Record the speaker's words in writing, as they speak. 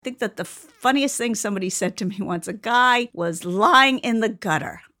I think that the funniest thing somebody said to me once, a guy was lying in the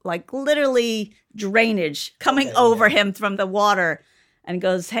gutter, like literally drainage coming over him from the water, and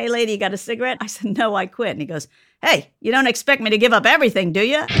goes, "Hey, lady, you got a cigarette?" I said, "No, I quit." And he goes, "Hey, you don't expect me to give up everything, do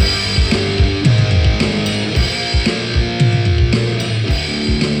you?"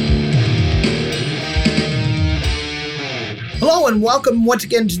 Hello and welcome once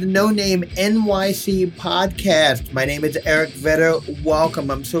again to the No Name NYC podcast. My name is Eric Vetter. Welcome.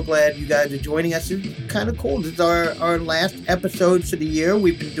 I'm so glad you guys are joining us. It's kind of cool. This is our last episode for the year.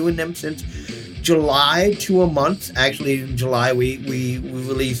 We've been doing them since July, 2 a month. Actually, in July we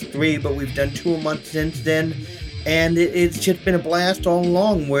released 3, but we've done 2 a month since then. And it's just been a blast all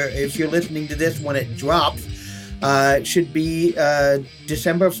along, where if you're listening to this when it drops, it should be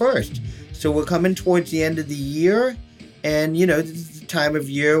December 1st. So we're coming towards the end of the year. And, you know, this is the time of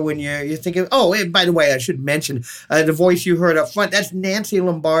year when you're thinking, oh, and by the way, I should mention the voice you heard up front. That's Nancy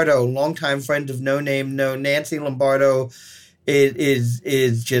Lombardo, longtime friend of No Name. No, Nancy Lombardo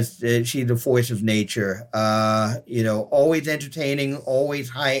is just, she's a force of nature. Always entertaining, always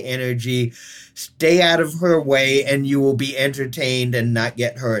high energy. Stay out of her way and you will be entertained and not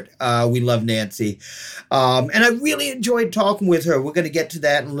get hurt. We love Nancy. And I really enjoyed talking with her. We're going to get to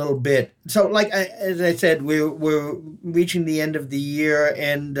that in a little bit. So, as I said, we're reaching the end of the year,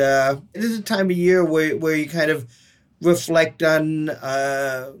 and this is a time of year where you kind of reflect on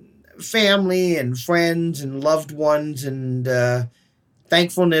family and friends and loved ones and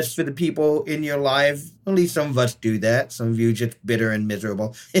thankfulness for the people in your life. At least some of us do that. Some of you just bitter and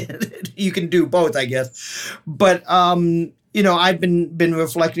miserable. You can do both, I guess. But I've been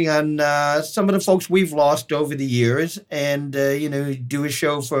reflecting on some of the folks we've lost over the years, and do a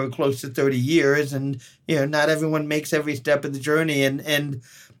show for close to 30 years, and not everyone makes every step of the journey, and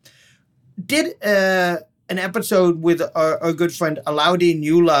did an episode with our good friend Alaudin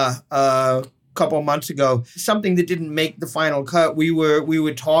Eula a couple of months ago. Something that didn't make the final cut. We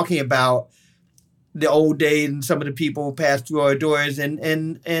were talking about the old days and some of the people who passed through our doors,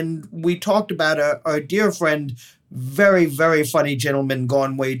 and we talked about our dear friend, very, very funny gentleman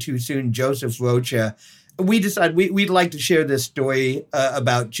gone way too soon, Joseph Rocha. We decided we'd like to share this story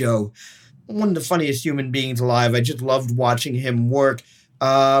about Joe. One of the funniest human beings alive. I just loved watching him work.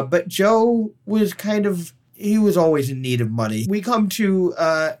 But Joe was he was always in need of money. We come to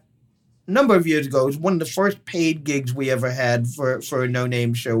a number of years ago. It was one of the first paid gigs we ever had for a No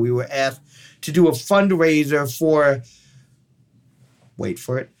Name show. We were asked to do a fundraiser for, wait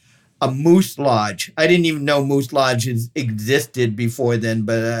for it, a Moose Lodge. I didn't even know Moose Lodges existed before then,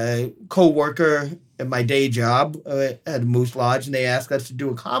 but a co-worker at my day job had a Moose Lodge, and they asked us to do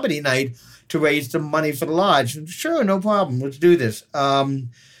a comedy night to raise some money for the lodge. Sure, no problem. Let's do this.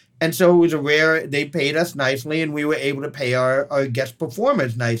 And so it was they paid us nicely, and we were able to pay our guest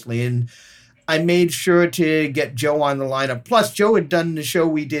performers nicely. And I made sure to get Joe on the lineup. Plus, Joe had done the show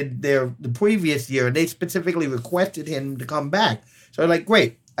we did there the previous year, and they specifically requested him to come back. So I was like,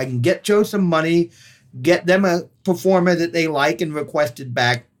 great. I can get Joe some money, get them a performer that they like and requested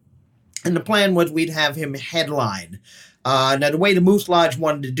back. And the plan was we'd have him headline. Now, the way the Moose Lodge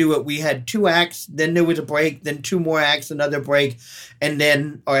wanted to do it, we had 2 acts, then there was a break, then 2 more acts, another break, and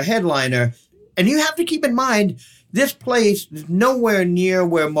then our headliner. And you have to keep in mind, this place is nowhere near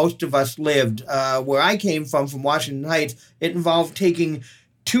where most of us lived. Where I came from Washington Heights, it involved taking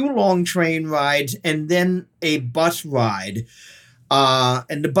 2 long train rides and then a bus ride.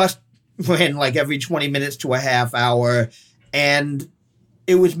 And the bus ran like every 20 minutes to a half hour. And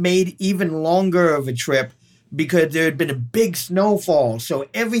it was made even longer of a trip because there had been a big snowfall. So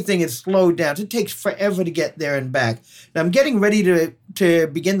everything is slowed down. So it takes forever to get there and back. Now I'm getting ready to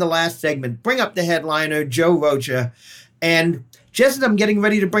begin the last segment, bring up the headliner, Joe Rocha. And just as I'm getting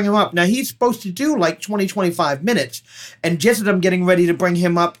ready to bring him up, now he's supposed to do like 25 minutes. And just as I'm getting ready to bring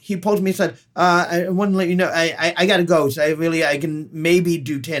him up, he pulls me and said, I want to let you know, I got to go. So I can maybe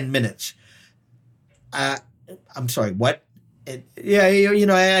do 10 minutes. I'm sorry, what?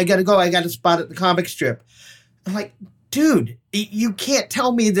 I got to go. I got a spot at the comic strip. I'm like, dude, you can't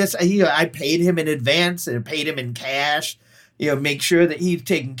tell me this. I paid him in advance and paid him in cash, make sure that he's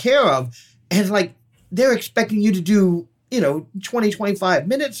taken care of. And it's like, they're expecting you to do 25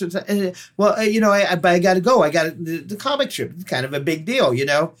 minutes. Well, but I got to go. I got the comic strip. It's kind of a big deal,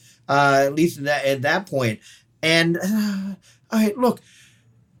 at least at that point. And all right, look,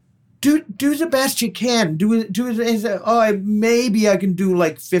 do the best you can. Maybe I can do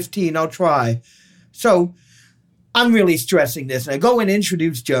like 15. I'll try. So I'm really stressing this. And I go and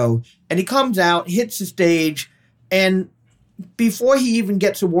introduce Joe, and he comes out, hits the stage, and before he even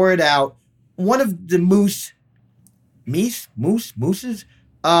gets a word out, one of the mooses,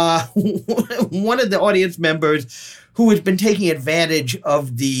 one of the audience members who has been taking advantage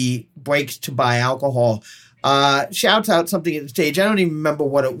of the breaks to buy alcohol shouts out something at the stage. I don't even remember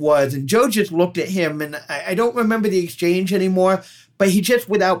what it was. And Joe just looked at him, and I don't remember the exchange anymore, but he just,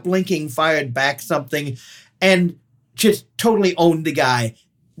 without blinking, fired back something and just totally owned the guy.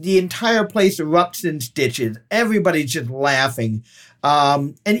 The entire place erupts in stitches. Everybody's just laughing.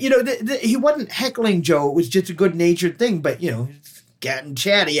 And, he wasn't heckling Joe. It was just a good-natured thing, but, he's getting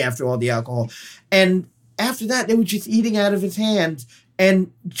chatty after all the alcohol. And after that, they were just eating out of his hands.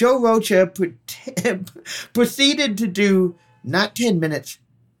 And Joe Rocha proceeded to do not 10 minutes,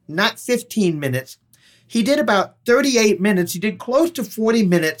 not 15 minutes. He did about 38 minutes. He did close to 40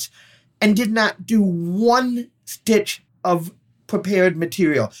 minutes and did not do one stitch of prepared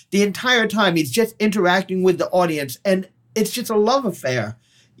material. The entire time, he's just interacting with the audience. And it's just a love affair,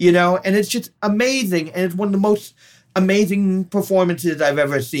 and it's just amazing. And it's one of the most amazing performances I've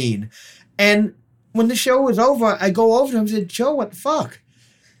ever seen. And when the show was over, I go over to him and said, Joe, what the fuck?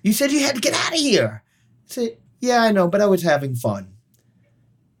 You said you had to get out of here. I said, yeah, I know, but I was having fun.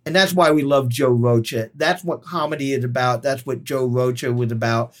 And that's why we love Joe Rocha. That's what comedy is about. That's what Joe Rocha was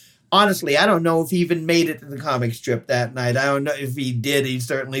about. Honestly, I don't know if he even made it to the comic strip that night. I don't know if he did. He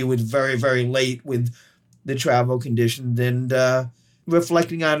certainly was very, very late with the travel conditions. And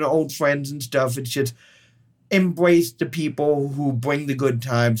reflecting on old friends and stuff, it's just embrace the people who bring the good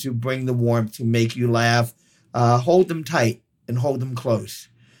times, who bring the warmth, who make you laugh. Hold them tight and hold them close.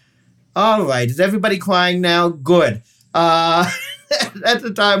 All right. Is everybody crying now? Good. That's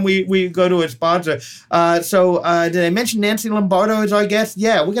the time we go to a sponsor. So did I mention Nancy Lombardo as our guest?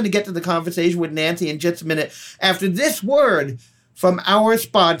 Yeah, we're going to get to the conversation with Nancy in just a minute. After this word from our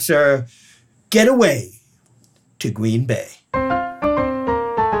sponsor, Get Away to Green Bay.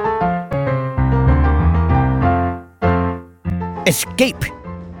 Escape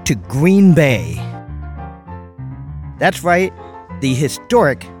to Green Bay. That's right, the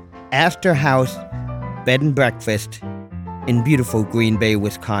historic Astor House Bed and Breakfast in beautiful Green Bay,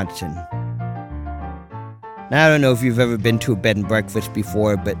 Wisconsin. Now, I don't know if you've ever been to a bed and breakfast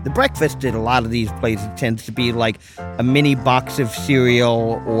before, but the breakfast at a lot of these places tends to be like a mini box of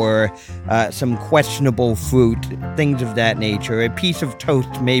cereal or some questionable fruit, things of that nature, a piece of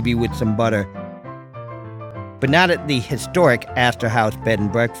toast maybe with some butter. But not at the historic Astor House Bed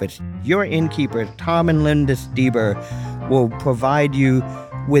and Breakfast. Your innkeepers, Tom and Linda Stieber, will provide you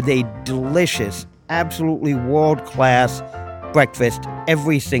with a delicious, absolutely world-class breakfast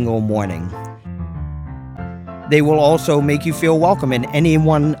every single morning. They will also make you feel welcome in any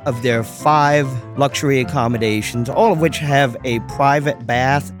one of their 5 luxury accommodations, all of which have a private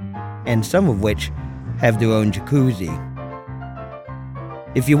bath and some of which have their own jacuzzi.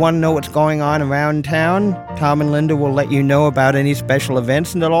 If you want to know what's going on around town, Tom and Linda will let you know about any special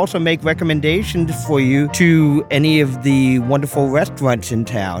events, and they'll also make recommendations for you to any of the wonderful restaurants in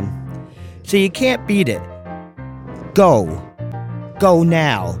town. So you can't beat it. Go. Go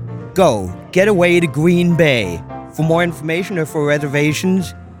now. Go. Get away to Green Bay. For more information or for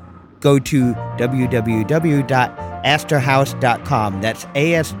reservations, go to www.astorhouse.com. That's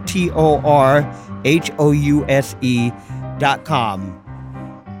ASTORHOUSE.com.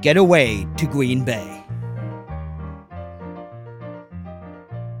 Get away to Green Bay.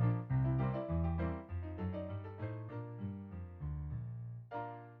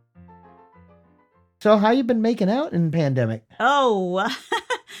 So how you been making out in the pandemic? Oh,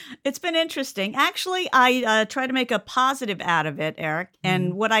 it's been interesting. Actually, I try to make a positive out of it, Eric.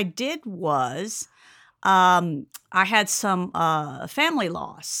 And what I did was I had some family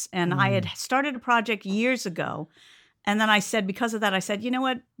loss. And I had started a project years ago. And then I said, because of that, I said, you know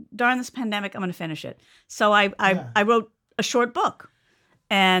what? During this pandemic, I'm going to finish it. So I wrote a short book.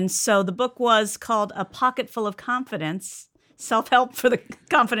 And so the book was called A Pocket Full of Confidence, Self-Help for the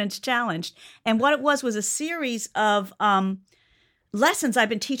Confidence Challenged. And what it was a series of lessons I've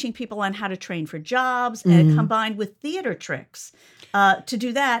been teaching people on how to train for jobs and combined with theater tricks to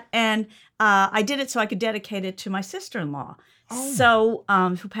do that. And I did it so I could dedicate it to my sister-in-law. So,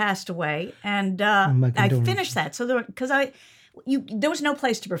 who passed away, and I finished that. So there was no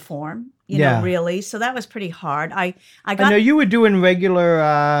place to perform, you know, really. So that was pretty hard. I know you were doing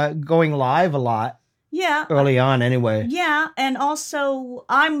regular, going live a lot. Yeah. Early on, anyway. Yeah, and also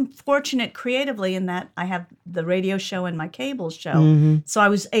I'm fortunate creatively in that I have the radio show and my cable show, so I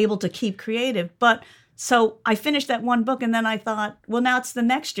was able to keep creative. But so I finished that one book, and then I thought, well, now it's the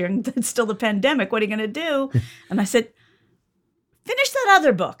next year, and it's still the pandemic. What are you going to do? And I said, finish that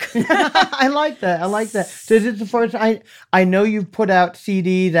other book. I like that. I like that. So is it the first? I know you've put out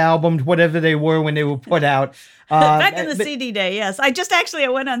CDs, albums, whatever they were when they were put out. Back in the CD day, yes. I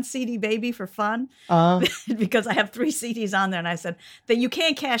went on CD Baby for fun because I have 3 CDs on there, and I said that you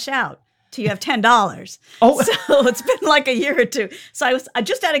can't cash out till you have $10. Oh, so it's been like a year or two. So I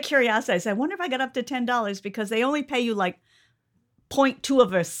just out of curiosity, I said, I wonder if I got up to $10 because they only pay you like 0.2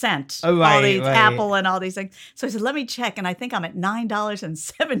 of a cent. All these Apple and all these things. So I said, let me check, and I think I'm at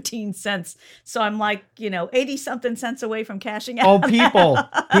 $9.17. So I'm like, 80 something cents away from cashing out. Oh,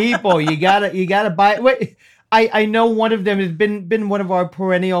 people, you gotta buy. Wait, I know one of them has been one of our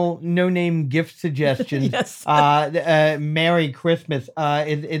perennial no-name gift suggestions. Yes. Merry Christmas.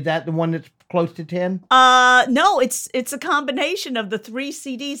 Is that the one that's close to 10? No, it's a combination of the 3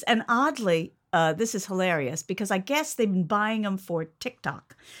 CDs, and oddly, this is hilarious because I guess they've been buying them for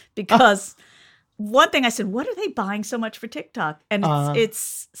TikTok. Because one thing I said, what are they buying so much for TikTok? And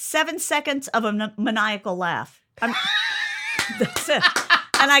it's 7 seconds of a maniacal laugh. That's it.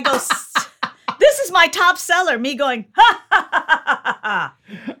 And I go, this is my top seller. Me going, ha ha ha ha ha.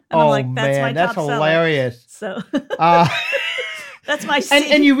 And I'm like, that's my top seller. That's hilarious. So that's my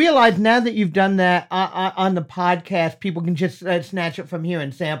and you realize now that you've done that on the podcast, people can just snatch it from here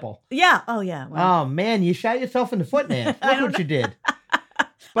and sample. Yeah. Oh, yeah. Well, oh, man, you shot yourself in the foot, man. Look what you did.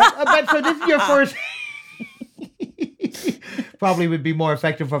 But so this is your first... Probably would be more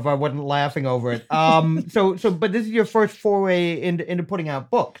effective if I wasn't laughing over it. But this is your first foray into putting out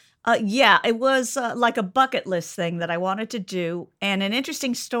books. Yeah, it was like a bucket list thing that I wanted to do. And an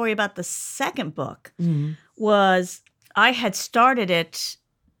interesting story about the second book was... I had started it.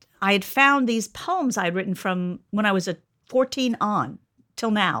 I had found these poems I'd written from when I was 14 on till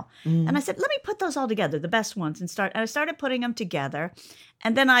now. And I said, let me put those all together, the best ones, and I started putting them together.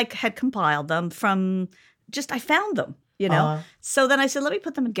 And then I had compiled them from I found them, So then I said, let me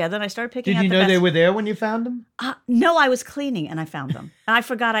put them together. And I started picking out the best. Did you know they were there when you found them? No, I was cleaning and I found them. And I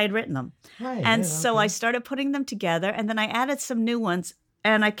forgot I had written them. Right, and so I started putting them together. And then I added some new ones.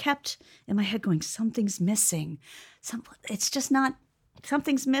 And I kept in my head going, something's missing. It's just not,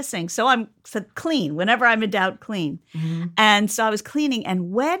 something's missing. So I said, clean. Whenever I'm in doubt, clean. And so I was cleaning,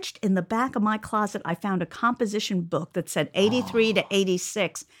 and wedged in the back of my closet, I found a composition book that said 83 to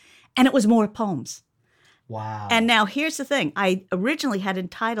 86, and it was more poems. Wow. And now here's the thing. I originally had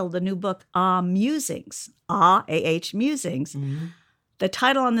entitled the new book, Musings, A-H, Musings. The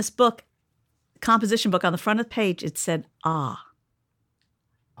title on this book, composition book, on the front of the page, it said, Oh,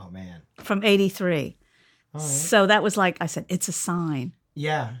 man. From 83. Right. So that was like, I said, it's a sign.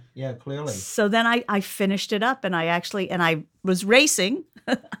 Yeah, clearly. So then I finished it up, and I was racing,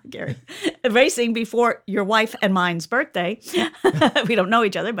 Gary, before your wife and mine's birthday. We don't know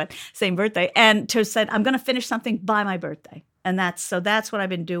each other, but same birthday. And said, I'm going to finish something by my birthday. And that's what I've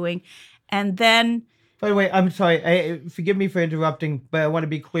been doing. And then... By the way, I'm sorry, forgive me for interrupting, but I want to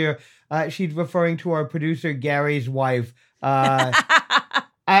be clear. She's referring to our producer, Gary's wife.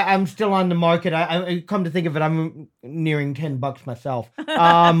 I'm still on the market. I come to think of it, I'm nearing $10 myself.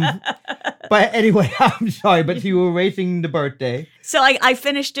 But anyway, I'm sorry, but you were racing the birthday. So I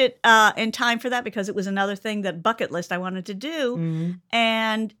finished it in time for that because it was another thing, that bucket list I wanted to do.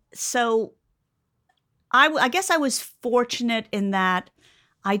 And so I guess I was fortunate in that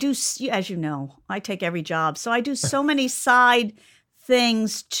I do, as you know, I take every job. So I do so many side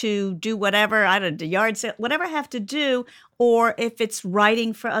things to do whatever, I don't know, yard sale, whatever I have to do, or if it's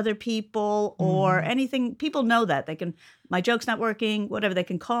writing for other people or anything, people know that. They can, my joke's not working, whatever, they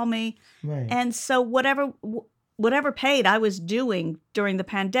can call me. Right. And so whatever paid I was doing during the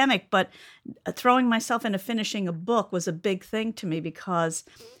pandemic, but throwing myself into finishing a book was a big thing to me because,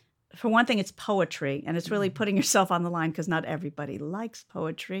 for one thing, it's poetry, and it's really putting yourself on the line because not everybody likes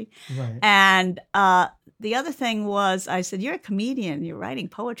poetry. Right. And the other thing was, I said, you're a comedian, you're writing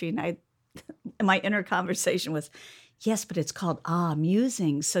poetry. And my inner conversation was, yes, but it's called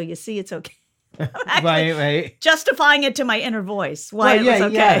Musings. So you see, it's okay. Right. Justifying it to my inner voice, why it was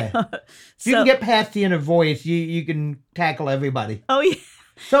okay. Yeah. So, you can get past the inner voice, you can tackle everybody. Oh, yeah.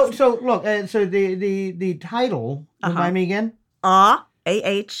 So look, so the title, remind me again?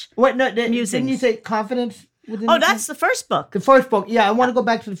 A-H. What? No, Musings. Didn't you say confidence? That's the first book. The first book. Yeah, I want to go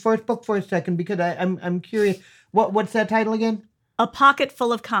back to the first book for a second because I'm curious. What's that title again? A Pocket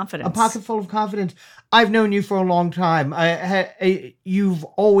Full of Confidence. A Pocket Full of Confidence. I've known you for a long time. You've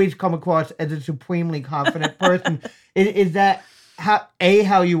always come across as a supremely confident person. Is that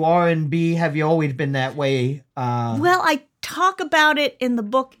how you are, and B, have you always been that way? Well, I talk about it in the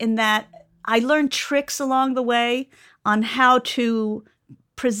book in that I learned tricks along the way on how to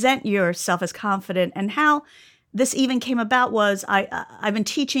present yourself as confident, and how this even came about was I've been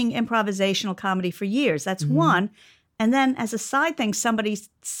teaching improvisational comedy for years. That's one. And then as a side thing, somebody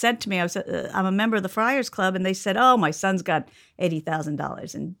said to me, I'm a member of the Friars Club, and they said, oh, my son's got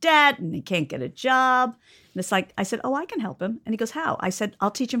 $80,000 in debt and he can't get a job. And it's like, I said, oh, I can help him. And he goes, how? I said, I'll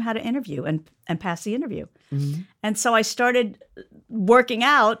teach him how to interview and pass the interview. And so I started working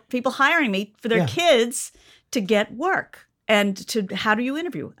out, people hiring me for their kids to get work and to how do you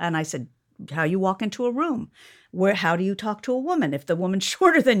interview? And I said, how you walk into a room. How do you talk to a woman? If the woman's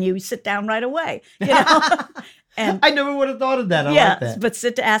shorter than you, sit down right away. You know? And I never would have thought of that. I like that. But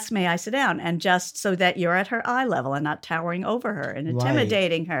to ask me, I sit down, and just so that you're at her eye level and not towering over her and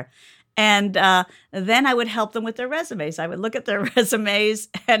intimidating her. And then I would help them with their resumes. I would look at their resumes,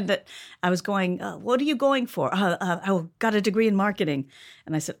 and I was going, what are you going for? I got a degree in marketing.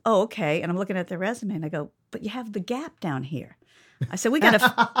 And I said, oh, okay. And I'm looking at their resume, and I go, but you have the gap down here. I said, we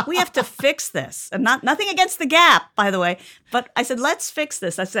have to fix this. And nothing against the gap, by the way. But I said, let's fix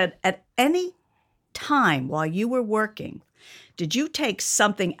this. I said, at any time while you were working, did you take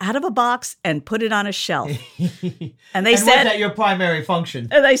something out of a box and put it on a shelf? And they said, was that your primary function?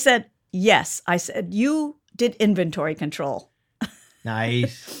 And they said, yes. I said, you did inventory control.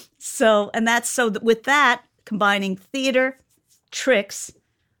 Nice. So with that, combining theater, tricks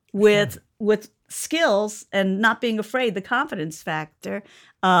with skills and not being afraid, the confidence factor,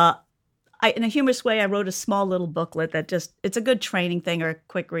 in a humorous way, I wrote a small little booklet that it's a good training thing or a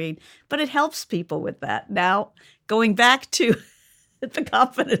quick read, but it helps people with that. Now, going back to the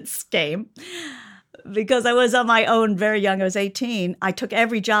confidence game, because I was on my own very young, I was 18, I took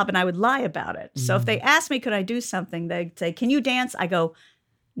every job and I would lie about it. So if they asked me, could I do something, they'd say, can you dance? I go,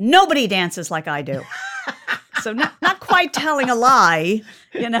 nobody dances like I do. So not quite telling a lie,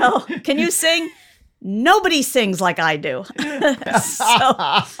 you know. Can you sing? Nobody sings like I do.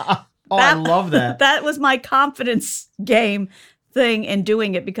 I love that. That was my confidence game thing in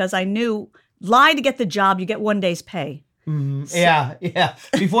doing it, because I knew lie to get the job, you get one day's pay. Yeah.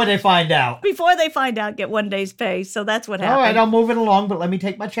 Before they find out. Before they find out, get one day's pay. So that's what happened. All right, I'll move it along, but let me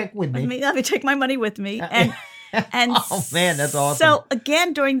take my check with me. Let me take my money with me. And oh, man, that's awesome. So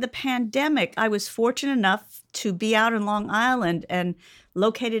again, during the pandemic, I was fortunate enough to be out in Long Island, and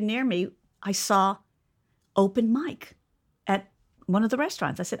located near me, I saw open mic at one of the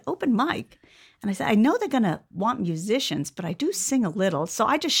restaurants. I said, open mic. And I said, I know they're going to want musicians, but I do sing a little. So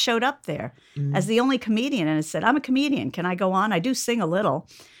I just showed up there as the only comedian, and I said, I'm a comedian. Can I go on? I do sing a little.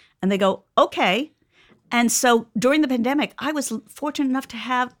 And they go, okay. And so during the pandemic, I was fortunate enough to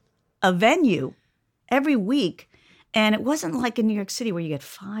have a venue every week. And it wasn't like in New York City where you get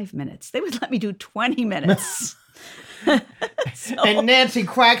 5 minutes. They would let me do 20 minutes. And Nancy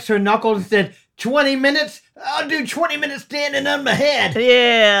cracks her knuckles and said, 20 minutes? I'll do 20 minutes standing on my head.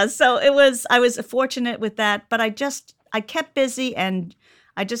 Yeah. So I was fortunate with that. But I kept busy, and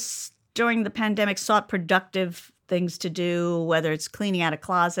I just, during the pandemic, sought productive things to do, whether it's cleaning out a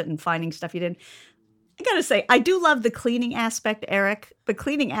closet and finding stuff you didn't. I got to say, I do love the cleaning aspect, Eric. The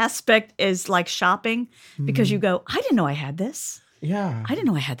cleaning aspect is like shopping, because you go, I didn't know I had this. Yeah. I didn't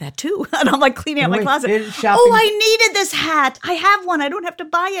know I had that too. And I'm like cleaning out my closet. Shopping. Oh, I needed this hat. I have one. I don't have to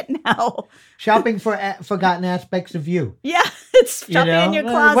buy it now. Shopping for forgotten aspects of you. Yeah, it's shopping in your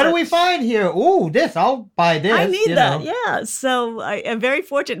closet. What do we find here? Ooh, this. I'll buy this. I need that. Yeah. So I'm very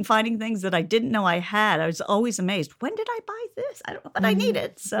fortunate in finding things that I didn't know I had. I was always amazed. When did I buy this? I don't know, but I need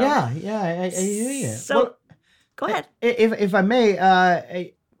it. So yeah, I hear you. So go ahead. If I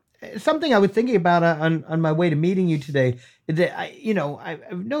may, something I was thinking about on my way to meeting you today. That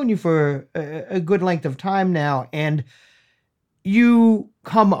I've known you for a good length of time now, and you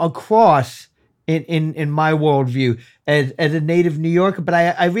come across in my worldview as a native New Yorker. But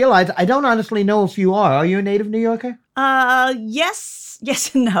I realize I don't honestly know if you are. Are you a native New Yorker? Yes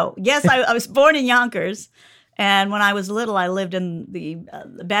and no. Yes, I was born in Yonkers, and when I was little, I lived in the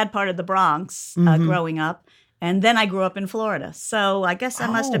bad part of the Bronx growing up, and then I grew up in Florida. So I guess I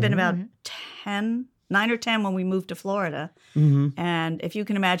must have been about 9 or 10 when we moved to Florida. And if you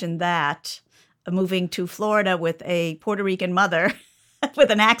can imagine that, moving to Florida with a Puerto Rican mother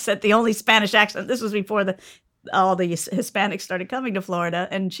with an accent, the only Spanish accent. This was before all the Hispanics started coming to Florida,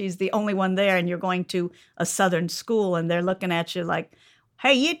 and she's the only one there, and you're going to a Southern school, and they're looking at you like,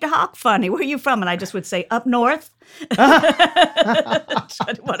 hey, you talk funny. Where are you from? And I just would say, up north. Try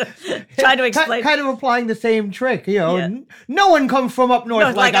to explain. Kind of applying the same trick. No one comes from up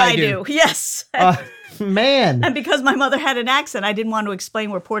north like I do. Yes. Man. And because my mother had an accent, I didn't want to explain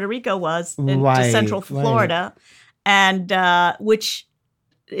where Puerto Rico was to Central Florida, and which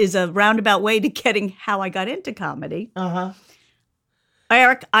is a roundabout way to getting how I got into comedy.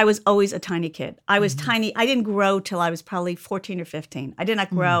 Eric, I was always a tiny kid. I was tiny. I didn't grow till I was probably 14 or 15. I did not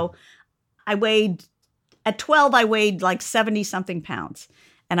grow. At 12, I weighed like 70-something pounds,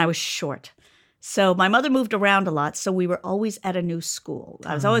 and I was short. So my mother moved around a lot, so we were always at a new school.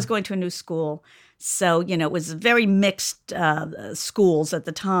 I was always going to a new school. So, it was very mixed schools at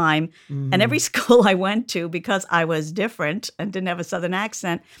the time. And every school I went to, because I was different and didn't have a Southern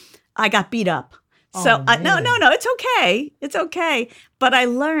accent, I got beat up. So, no, it's okay. It's okay. But I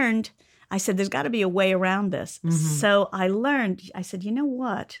learned, I said, there's got to be a way around this. So I learned, I said, you know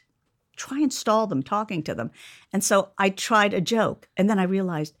what? Try and stall them talking to them. And so I tried a joke. And then I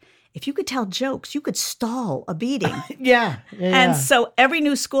realized, if you could tell jokes, you could stall a beating. Yeah. And so every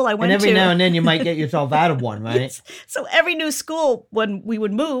new school I went to. And every now and then you might get yourself out of one, right? Yes. So every new school, when we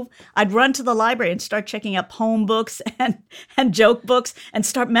would move, I'd run to the library and start checking out poem books and joke books and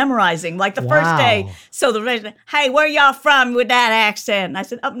start memorizing. Like the first day. So hey, where y'all from with that accent? And I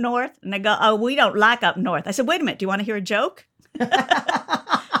said, up north. And they go, oh, we don't like up north. I said, wait a minute. Do you want to hear a joke?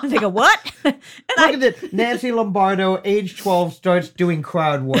 And they go, what? And Look at it. Nancy Lombardo, age 12, starts doing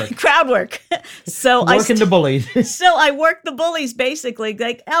crowd work. Crowd work. So Working the bullies. So I worked the bullies basically.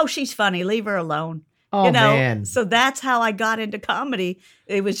 Like, oh, she's funny. Leave her alone. Oh, man. So that's how I got into comedy.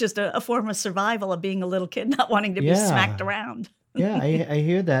 It was just a form of survival of being a little kid, not wanting to be smacked around. Yeah, I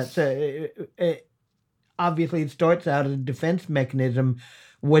hear that. So obviously, it starts out as a defense mechanism.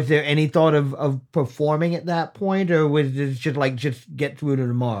 Was there any thought of performing at that point, or was it just get through to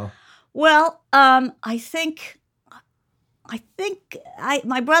tomorrow? Well, I think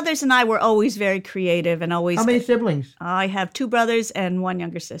my brothers and I were always very creative and always. How many siblings? I have 2 brothers and 1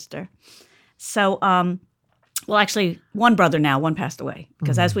 younger sister. So, well, actually, 1 brother now, 1 passed away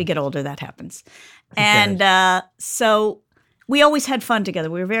because as we get older, that happens. And so we always had fun together.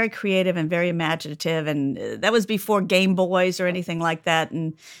 We were very creative and very imaginative, and that was before Game Boys or anything like that.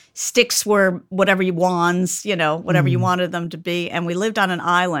 And sticks were whatever you wands, whatever you wanted them to be. And we lived on an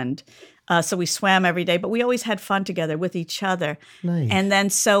island, so we swam every day. But we always had fun together with each other. Nice. And then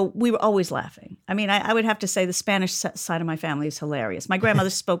so we were always laughing. I mean, I would have to say the Spanish side of my family is hilarious. My grandmother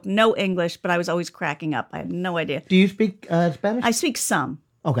spoke no English, but I was always cracking up. I had no idea. Do you speak Spanish? I speak some.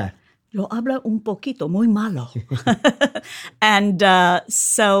 Okay. Yo hablo un poquito, muy malo. And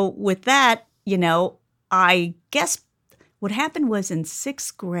so with that, I guess what happened was in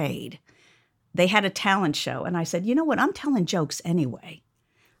 6th grade, they had a talent show. And I said, you know what? I'm telling jokes anyway.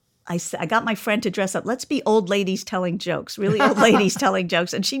 I got my friend to dress up. Let's be old ladies telling jokes, really old ladies telling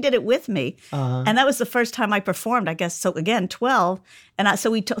jokes. And she did it with me. And that was the first time I performed, I guess. So again, 12. And so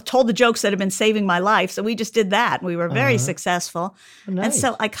we told the jokes that had been saving my life. So we just did that. We were very successful. Nice. And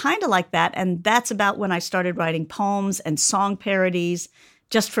so I kind of like that. And that's about when I started writing poems and song parodies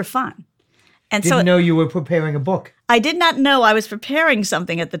just for fun. And Didn't know you were preparing a book. I did not know I was preparing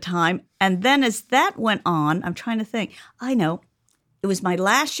something at the time. And then as that went on, I'm trying to think. I know. It was my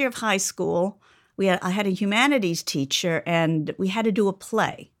last year of high school. I had a humanities teacher, and we had to do a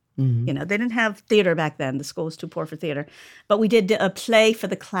play. They didn't have theater back then. The school was too poor for theater. But we did a play for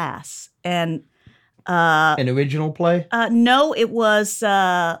the class. And an original play? No, it was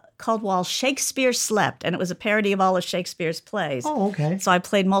called While Shakespeare Slept, and it was a parody of all of Shakespeare's plays. Oh, okay. So I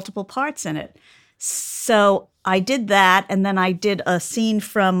played multiple parts in it. So I did that, and then I did a scene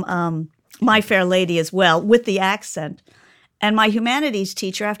from My Fair Lady as well with the accent. And my humanities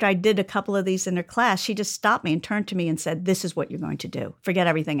teacher, after I did a couple of these in her class, she just stopped me and turned to me and said, this is what you're going to do. Forget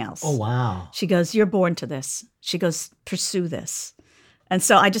everything else. Oh, wow. She goes, you're born to this. She goes, pursue this. And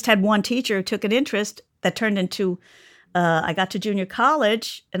so I just had one teacher who took an interest that turned into, I got to junior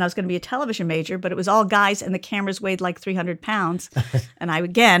college and I was going to be a television major, but it was all guys and the cameras weighed like 300 pounds. And I,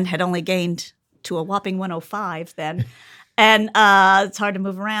 again, had only gained to a whopping 105 then. And it's hard to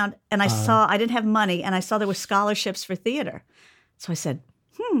move around. And I didn't have money, and I saw there were scholarships for theater. So I said,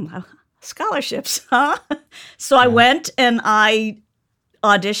 scholarships, huh? So I went and I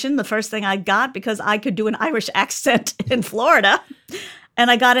auditioned. The first thing I got, because I could do an Irish accent in Florida,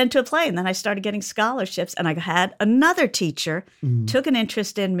 and I got into a play. And then I started getting scholarships. And I had another teacher, took an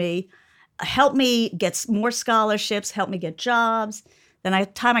interest in me, helped me get more scholarships, helped me get jobs. Then by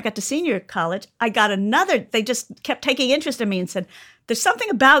the time I got to senior college, I got another. They just kept taking interest in me and said, there's something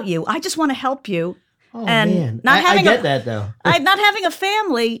about you. I just want to help you. Oh, and man. I get that, though. Not having a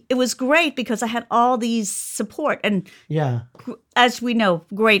family, it was great because I had all these support. And yeah, as we know,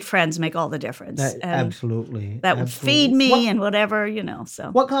 great friends make all the difference. Absolutely. That would feed me and whatever,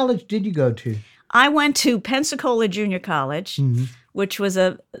 So what college did you go to? I went to Pensacola Junior College, which was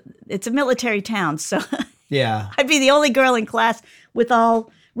it's a military town. So yeah, I'd be the only girl in class with all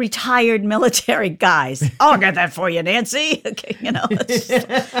retired military guys. I'll get that for you, Nancy. Okay,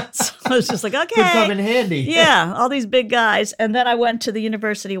 so I was just like, okay. Could come in handy. Yeah, all these big guys. And then I went to the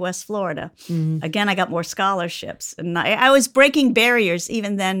University of West Florida. Mm-hmm. Again, I got more scholarships. And I was breaking barriers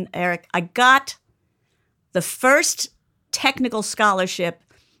even then, Eric. I got the first technical scholarship,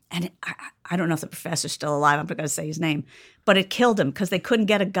 and I don't know if the professor's still alive. I'm not going to say his name. But it killed him because they couldn't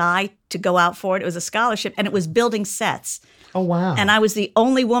get a guy to go out for it. It was a scholarship, and it was building sets. Oh, wow. And I was the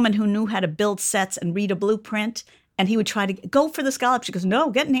only woman who knew how to build sets and read a blueprint. And he would try to go for the scholarship. She goes,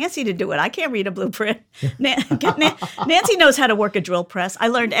 no, get Nancy to do it. I can't read a blueprint. Nancy knows how to work a drill press. I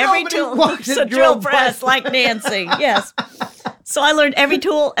learned every tool. So drill press like Nancy, yes. So I learned every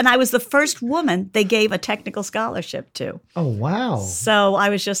tool, and I was the first woman they gave a technical scholarship to. Oh, wow. So I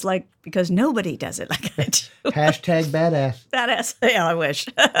was just like, because nobody does it like I do. Hashtag badass. Badass. Yeah, I wish.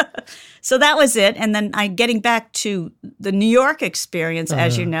 So that was it. And then getting back to the New York experience,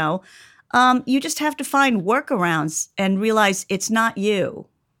 as you know, you just have to find workarounds and realize it's not you,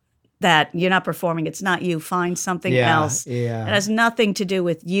 that you're not performing. It's not you. Find something else. Yeah. It has nothing to do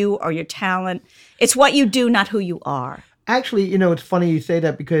with you or your talent. It's what you do, not who you are. Actually, it's funny you say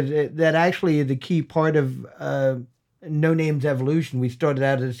that because that actually is a key part of No Name's evolution. We started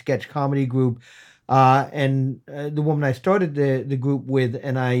out as a sketch comedy group, and the woman I started the group with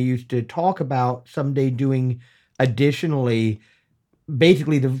and I used to talk about someday doing additionally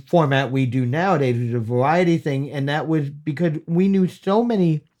basically the format we do nowadays, is a variety thing, and that was because we knew so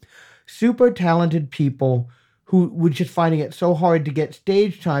many super talented people who were just finding it so hard to get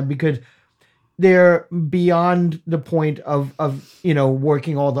stage time because they're beyond the point of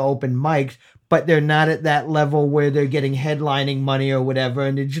working all the open mics, but they're not at that level where they're getting headlining money or whatever,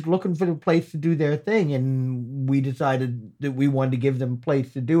 and they're just looking for a place to do their thing. And we decided that we wanted to give them a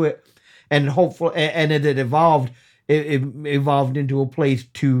place to do it, and hopefully, and as it evolved into a place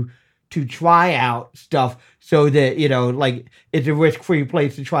to try out stuff, so that it's a risk-free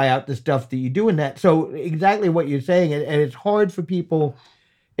place to try out the stuff that you do in that. So exactly what you're saying, and it's hard for people,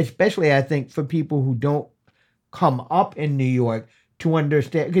 especially I think for people who don't come up in New York, to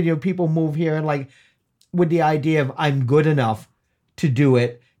understand, because people move here and with the idea of I'm good enough to do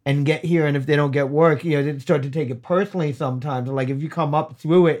it and get here, and if they don't get work, they start to take it personally sometimes. If you come up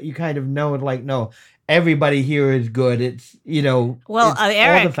through it, you kind of know no, everybody here is good. It's well, it's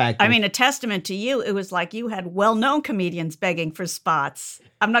Eric, all the factors. I mean, a testament to you. It was like you had well-known comedians begging for spots.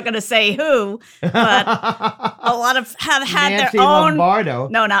 I'm not going to say who, but a lot of have had Nancy their own. Lombardo.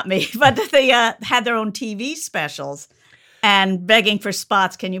 No, not me, but they had their own TV specials and begging for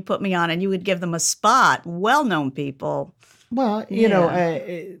spots. Can you put me on? And you would give them a spot. Well-known people. Well,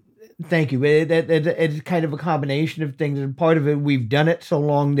 thank you. It's kind of a combination of things, and part of it, we've done it so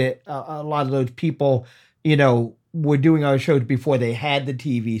long that a lot of those people, were doing our shows before they had the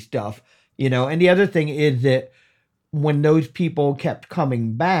TV stuff, And the other thing is that when those people kept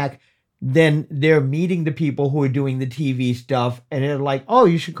coming back, then they're meeting the people who are doing the TV stuff, and they're like, "Oh,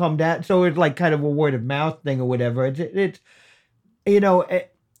 you should come down." So it's kind of a word of mouth thing or whatever.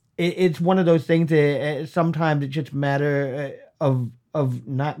 It's one of those things that sometimes it just matter of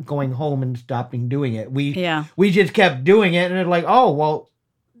not going home and stopping doing it. We just kept doing it, and it's like, oh, well,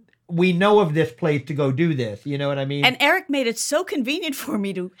 we know of this place to go do this. You know what I mean? And Eric made it so convenient for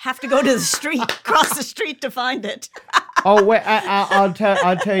me to have to go to the street, cross the street to find it. Oh, wait, I'll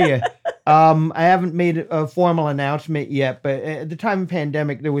tell you. I haven't made a formal announcement yet, but at the time of the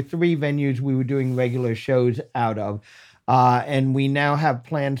pandemic, there were 3 venues we were doing regular shows out of. And we now have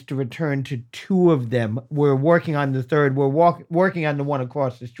plans to return to 2 of them. We're working on the 3rd. We're working on the one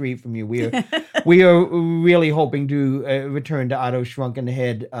across the street from you. We are really hoping to return to Otto's Shrunken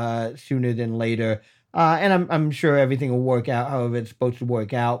Head sooner than later. And I'm sure everything will work out however it's supposed to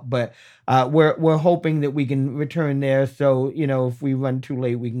work out. But we're hoping that we can return there. So if we run too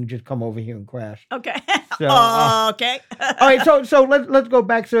late, we can just come over here and crash. Okay. So, okay. All right. So let's go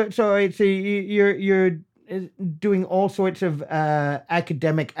back. So all right. So you're doing all sorts of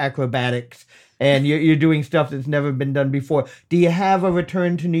academic acrobatics, and you're doing stuff that's never been done before. Do you have a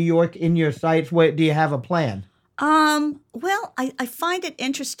return to New York in your sights? What do you have a plan? Well, I find it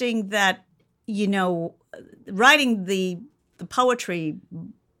interesting that writing the poetry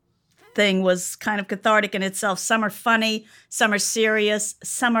thing was kind of cathartic in itself. Some are funny, some are serious,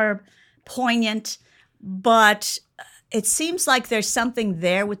 some are poignant, but it seems like there's something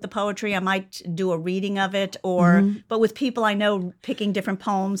there with the poetry. I might do a reading of it, but with people I know picking different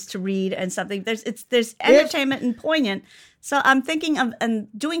poems to read and something. There's entertainment and poignant. So I'm thinking of and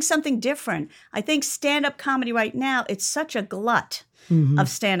doing something different. I think stand-up comedy right now, it's such a glut of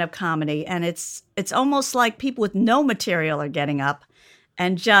stand-up comedy, and it's almost like people with no material are getting up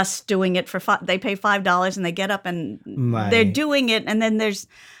and just doing it for they pay $5 and they get up and they're doing it. And then there's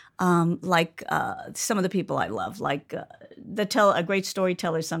some of the people I love, like a great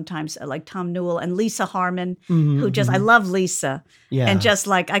storyteller sometimes, like Tom Newell and Lisa Harmon, who just, I love Lisa. Yeah. And just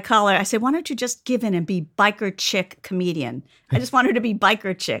like, I call her, I say, why don't you just give in and be biker chick comedian? I just want her to be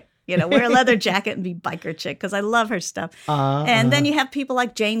biker chick. Wear a leather jacket and be biker chick, because I love her stuff. And then you have people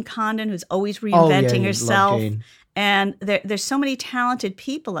like Jane Condon, who's always reinventing herself. Love Jane. And there's so many talented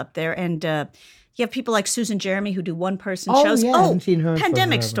people up there. And you have people like Susan Jeremy who do one-person shows. Yeah, I haven't seen her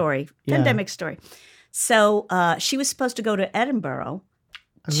Pandemic Story. Yeah. Pandemic Story. So she was supposed to go to Edinburgh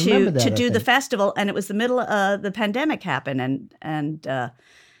to do the festival, and it was the middle of the pandemic happened. And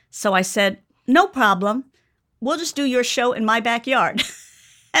so I said, no problem. We'll just do your show in my backyard.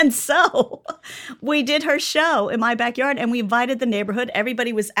 And so we did her show in my backyard, and we invited the neighborhood.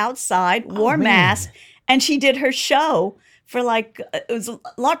 Everybody was outside, wore masks, and she did her show for it was a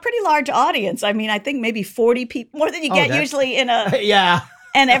pretty large audience. I mean, I think maybe 40 people, more than you get usually in a... Yeah.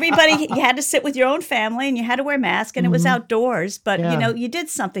 And everybody, you had to sit with your own family, and you had to wear masks, and it was outdoors. But, you did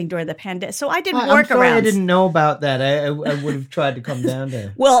something during the pandemic. So I did workarounds. I'm sorry I didn't know about that. I would have tried to come down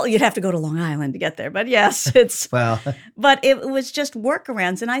there. Well, you'd have to go to Long Island to get there. But yes, it's... But it was just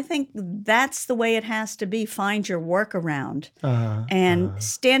workarounds. And I think that's the way it has to be. Find your workaround. And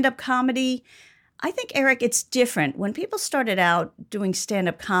stand-up comedy... I think, Eric, it's different. When people started out doing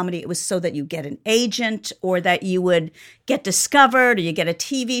stand-up comedy, it was so that you get an agent, or that you would get discovered, or you get a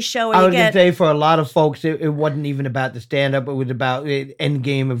TV show. Or I was going to say, for a lot of folks, it wasn't even about the stand-up. It was about the end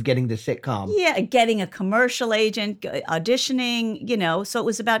game of getting the sitcom. Yeah, getting a commercial agent, auditioning, so it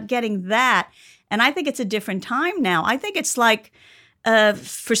was about getting that. And I think it's a different time now. I think it's like,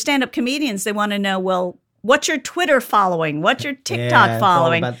 for stand-up comedians, they want to know, well, what's your Twitter following? What's your TikTok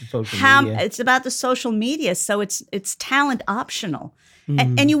following? It's all about the social media. It's about the social media, so it's talent optional.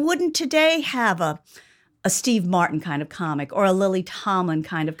 And you wouldn't today have a Steve Martin kind of comic or a Lily Tomlin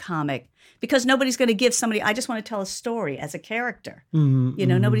kind of comic, because nobody's going to give somebody, I just want to tell a story as a character.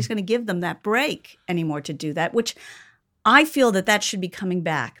 Nobody's going to give them that break anymore to do that, which I feel that should be coming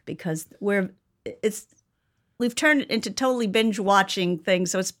back, because we've turned it into totally binge-watching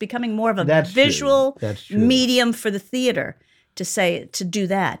things, so it's becoming more of a visual medium for the theater to do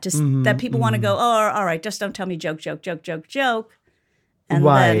that. That people want to go, oh, all right, just don't tell me joke. And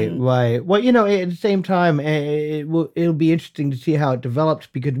right. Well, at the same time, it'll be interesting to see how it develops,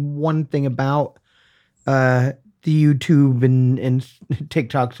 because one thing about the YouTube and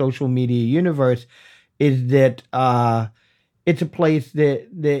TikTok social media universe is that it's a place that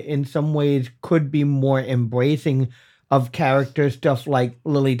in some ways could be more embracing of character stuff like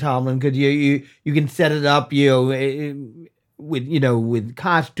Lily Tomlin, because you can set it up with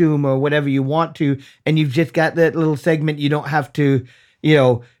costume or whatever you want to, and you've just got that little segment. You don't have to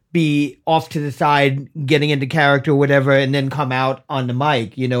be off to the side getting into character or whatever, and then come out on the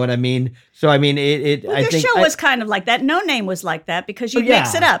mic. You know what I mean? So I mean, your show was kind of like that. No Name was like that, because you'd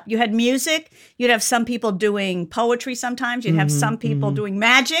mix it up. You had music. You'd have some people doing poetry. Sometimes you'd have some people doing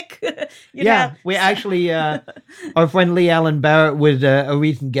magic. We actually, our friend Lee Allen Barrett was a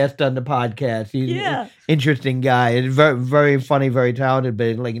recent guest on the podcast. He's an interesting guy. Very, very funny, very talented,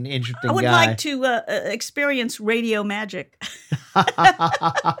 but like an interesting guy. I would like to experience radio magic.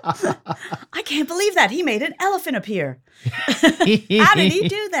 I can't believe that. He made an elephant appear. How did he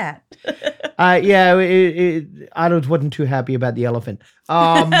do that? Ottos wasn't too happy about the elephant.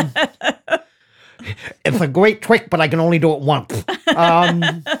 It's a great trick, but I can only do it once.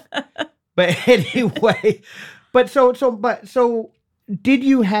 But anyway, so did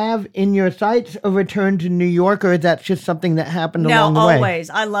you have in your sights a return to New York, or is that just something that happened along the way? No, always.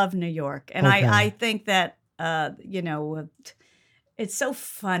 I love New York. And I think that, it's so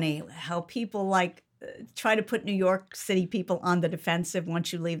funny how people try to put New York City people on the defensive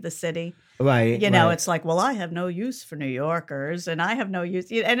once you leave the city. Right. It's like, well, I have no use for New Yorkers, and I have no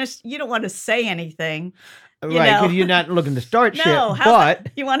use. And you don't want to say anything. Right, because you're not looking to start shit,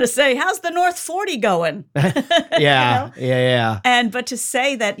 but... You want to say, how's the North 40 going? Yeah. But to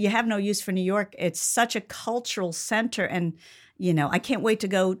say that you have no use for New York, it's such a cultural center, and, I can't wait to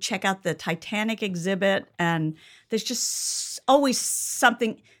go check out the Titanic exhibit, and there's just always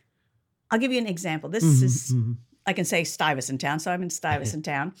something... I'll give you an example. This is, I can say Stuyvesant Town, so I'm in Stuyvesant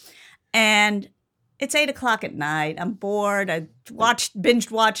Town. And it's 8:00 at night. I'm bored. I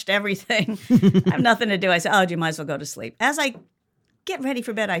binge-watched everything. I have nothing to do. I said, you might as well go to sleep. As I get ready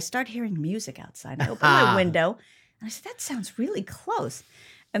for bed, I start hearing music outside. I open my window, and I said, that sounds really close.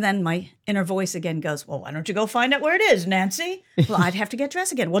 And then my inner voice again goes, well, why don't you go find out where it is, Nancy? Well, I'd have to get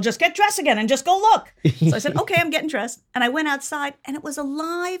dressed again. Well, just get dressed again and just go look. So I said, okay, I'm getting dressed. And I went outside, and it was a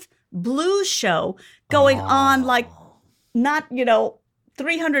live blues show going on like not,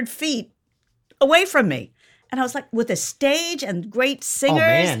 300 feet away from me. And I was like, with a stage and great singers.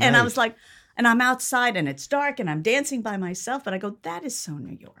 Man, and I nice. was like, and I'm outside and it's dark and I'm dancing by myself. But I go, that is so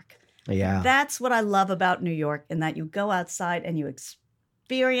New York. Yeah. That's what I love about New York, in that you go outside and you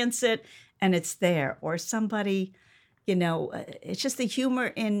experience it and it's there. Or somebody, it's just the humor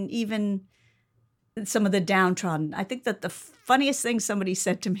in even some of the downtrodden. I think that the funniest thing somebody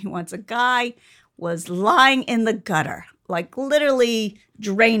said to me once, a guy was lying in the gutter, like literally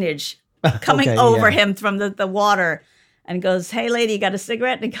drainage coming over him from the water, and goes, hey, lady, you got a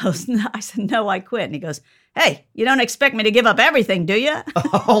cigarette? And he goes, no. I said, no, I quit. And he goes, hey, you don't expect me to give up everything, do you?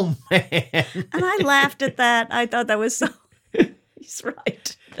 Oh, man. And I laughed at that. I thought that was so, he's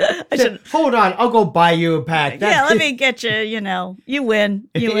right. Hold on, I'll go buy you a pack. Let me get you, you win.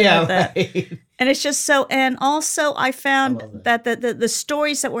 You win with that. Right. And it's just so, and also I found that the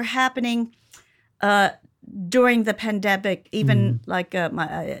stories that were happening during the pandemic, even like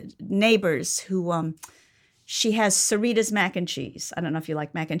my neighbors who, she has Sarita's mac and cheese. I don't know if you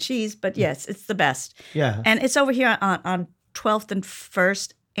like mac and cheese, but yes, it's the best. Yeah. And it's over here on 12th and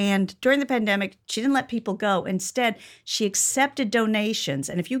 1st. And during the pandemic, she didn't let people go. Instead, she accepted donations.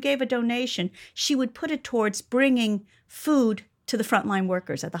 And if you gave a donation, she would put it towards bringing food to the frontline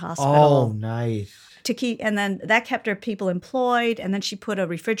workers at the hospital. Oh, nice. And then that kept her people employed. And then she put a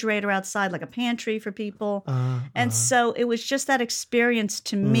refrigerator outside, like a pantry for people. And so it was just that experience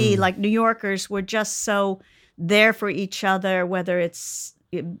to me, like New Yorkers were just so there for each other, whether it's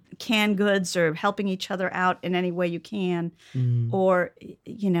canned goods or helping each other out in any way you can, or,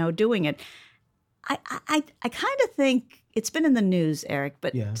 doing it. I kind of think it's been in the news, Eric,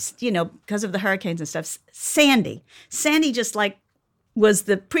 but, because of the hurricanes and stuff, Sandy just like was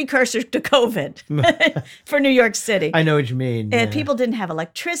the precursor to COVID for New York City. I know what you mean. And people didn't have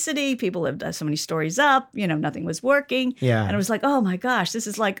electricity. People lived so many stories up. Nothing was working. Yeah. And it was like, oh my gosh, this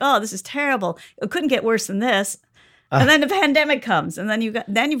is terrible. It couldn't get worse than this. And then the pandemic comes, and then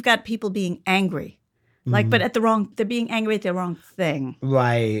you've got people being angry, but they're being angry at the wrong thing.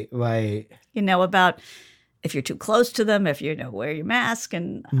 Right. About if you're too close to them, if you wear your mask.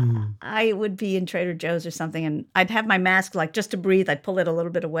 And I would be in Trader Joe's or something, and I'd have my mask like just to breathe. I'd pull it a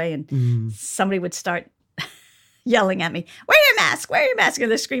little bit away, and somebody would start yelling at me, "Wear your mask! Wear your mask!" And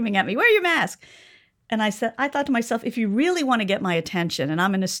they're screaming at me, "Wear your mask!" And I thought to myself, if you really want to get my attention and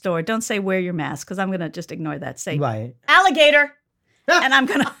I'm in a store, don't say wear your mask, because I'm going to just ignore that. Say alligator. And I'm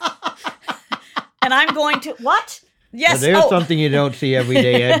going to, what? Yes. Well, there's something you don't see every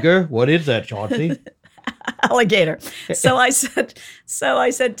day, Edgar. What is that, Chauncey? Alligator. So I said,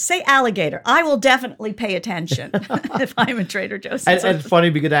 say alligator. I will definitely pay attention if I'm in Trader Joe's. And it's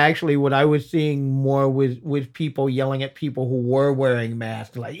funny because actually what I was seeing more was people yelling at people who were wearing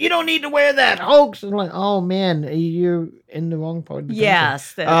masks, like, you don't need to wear that, hoax. And like, oh man, you're in the wrong part of the country.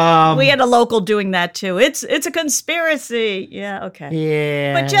 Yes. We had a local doing that too. It's a conspiracy. Yeah, okay.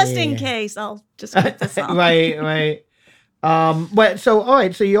 Yeah. But just in case, I'll just put this on. Right. But so, all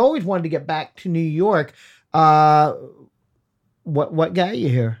right, so you always wanted to get back to New York. What got you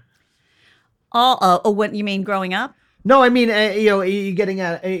here? What you mean growing up? No, I mean, you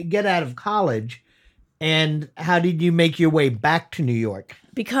get out of college, and how did you make your way back to New York?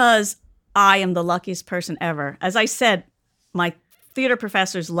 Because I am the luckiest person ever. As I said, my theater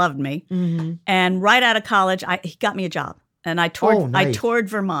professors loved me, and right out of college, he got me a job, and I toured. Oh, nice. I toured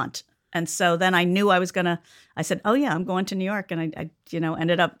Vermont. And so then I knew I said, oh yeah, I'm going to New York. And I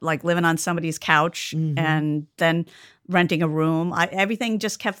ended up like living on somebody's couch and then renting a room. Everything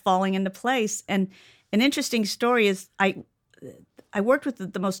just kept falling into place. And an interesting story is I worked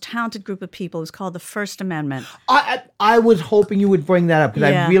with the most talented group of people. It was called the First Amendment. I was hoping you would bring that up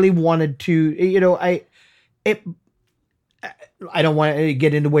because I really wanted to, I don't want to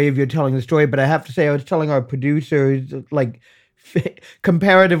get in the way of you telling the story, but I have to say I was telling our producer, like,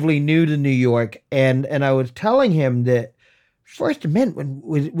 comparatively new to New York, and I was telling him that First Amendment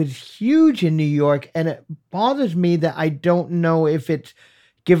was huge in New York, and it bothers me that I don't know if it's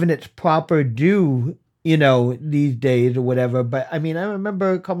given its proper due, these days or whatever. But I mean, I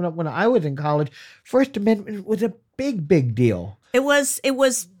remember coming up when I was in college, First Amendment was a big deal. It was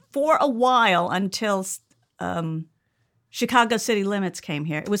for a while until Chicago City Limits came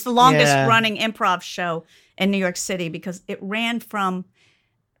here. It was the longest running improv show in New York City because it ran from,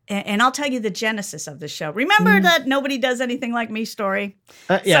 and I'll tell you the genesis of the show. Remember that Nobody Does Anything Like Me story?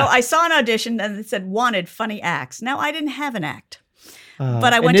 So I saw an audition and it said, wanted funny acts. Now, I didn't have an act.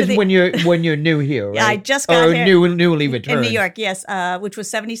 But I and went this to is when you're new here, right? Yeah, I just got or here newly returned in New York, yes, which was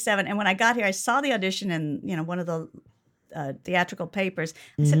 1977. And when I got here, I saw the audition in one of the theatrical papers.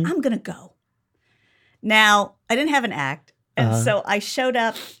 I said, I'm going to go. Now, I didn't have an act. And so I showed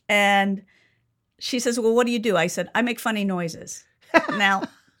up and she says, well, what do you do? I said, I make funny noises. Now,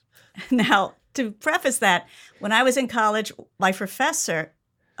 to preface that, when I was in college, my professor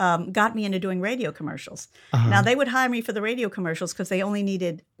got me into doing radio commercials. Now, they would hire me for the radio commercials because they only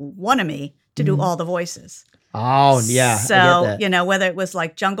needed one of me to do all the voices. Oh, yeah. So, I get that. Whether it was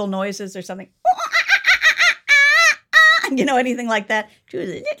like jungle noises or something, anything like that. To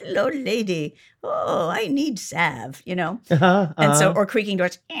the little old lady, oh, I need salve, And so, or creaking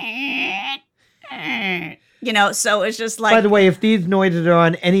doors, so it's just like. By the way, if these noises are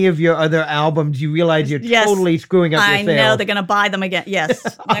on any of your other albums, you realize you're totally screwing up your sales. I know, they're going to buy them again. Yes.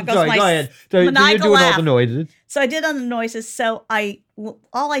 I'm sorry, go ahead. So you're doing all the noises. So I did all the noises. So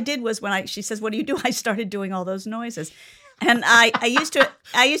all I did was she says, what do you do? I started doing all those noises. And I used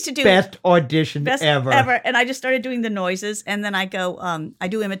to do best audition ever. And I just started doing the noises. And then I go, I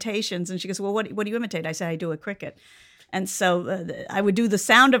do imitations. And she goes, well, what do you imitate? I said, I do a cricket. And so I would do the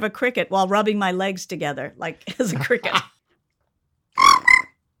sound of a cricket while rubbing my legs together, like as a cricket.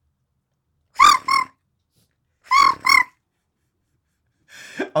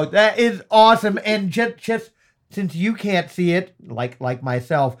 Oh, that is awesome. And just since you can't see it, like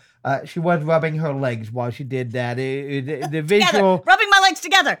myself, she was rubbing her legs while she did that. The visual... Together, rubbing my legs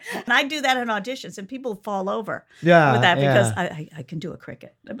together. And I do that in auditions, and people fall over with that because I can do a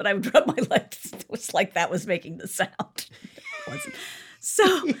cricket. But I would rub my legs. It was like that was making the sound. It wasn't. So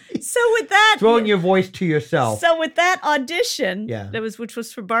with that... Throwing your voice to yourself. So with that audition, which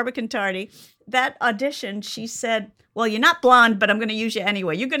was for Barbara Contardi, that audition, she said... Well, you're not blonde, but I'm going to use you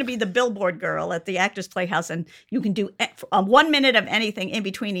anyway. You're going to be the billboard girl at the Actors Playhouse, and you can do 1 minute of anything in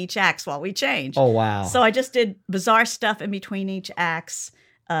between each acts while we change. Oh, wow. So I just did bizarre stuff in between each acts.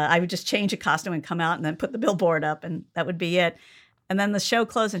 I would just change a costume and come out and then put the billboard up, and that would be it. And then the show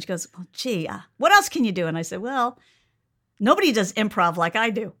closed, and she goes, well, gee, what else can you do? And I said, well, nobody does improv like I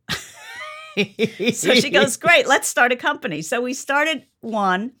do. So she goes, great, let's start a company. So we started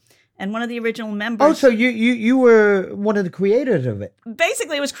one. And one of the original members. Oh, so you were one of the creators of it.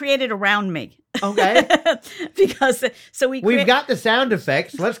 Basically, it was created around me. Okay. Because we've got the sound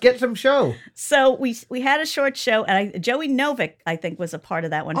effects. Let's get some show. So we had a short show, and Joey Novick, I think, was a part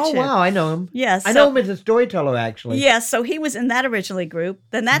of that one too. Oh wow, I know him. Yes, I know him as a storyteller, actually. Yes, so he was in that originally group.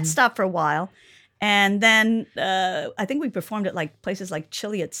 Then that stopped for a while. And then I think we performed at like places like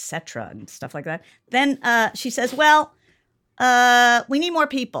Chili, etc. and stuff like that. Then she says, well, we need more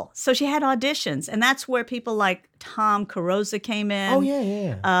people. So she had auditions, and that's where people like Tom Carosa came in. Oh,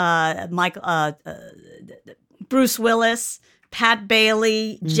 yeah. Michael, Bruce Willis, Pat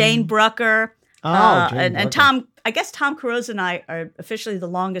Bailey, Jane Brucker. And Tom, I guess Tom Carosa and I are officially the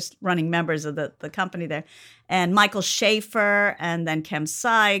longest running members of the company there. And Michael Schaefer, and then Kem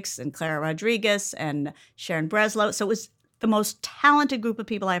Sykes, and Clara Rodriguez, and Sharon Breslow. So it was the most talented group of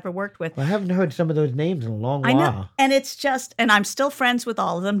people I ever worked with. I haven't heard some of those names in a long while. I know. And it's just, and I'm still friends with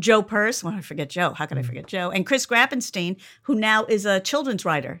all of them. Joe Purse, I forget Joe. How could I forget Joe? And Chris Grappenstein, who now is a children's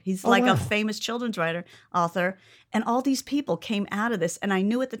writer. He's a famous children's writer, author. And all these people came out of this. And I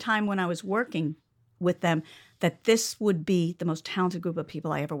knew at the time when I was working with them that this would be the most talented group of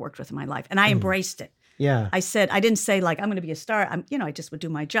people I ever worked with in my life. And I embraced it. Yeah. I didn't say like, I'm going to be a star. I just would do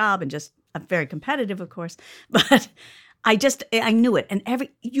my job and I'm very competitive, of course. But I knew it. And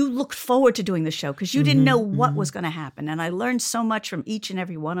you looked forward to doing the show because you didn't know what was going to happen. And I learned so much from each and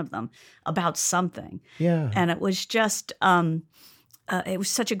every one of them about something. Yeah. And it was just, it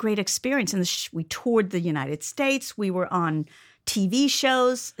was such a great experience. And we toured the United States. We were on TV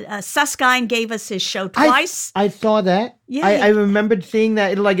shows. Susskind gave us his show twice. I saw that. Yeah. I remembered seeing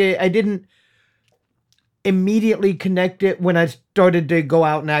that. Like I didn't immediately connect it when I started to go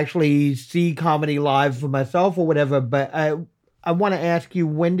out and actually see comedy live for myself or whatever. But I want to ask you,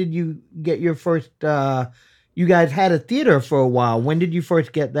 when did you get your first? You guys had a theater for a while. When did you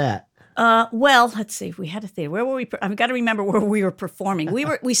first get that? Well, let's see. If we had a theater, where were we? I've got to remember where we were performing.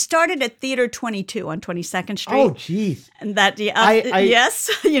 We started at Theater 22 on 22nd Street. Oh, geez. And that,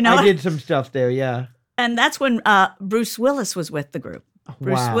 yes, I did some stuff there, yeah. And that's when Bruce Willis was with the group.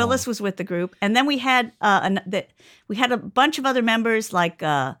 Bruce Willis was with the group, and then we had a bunch of other members like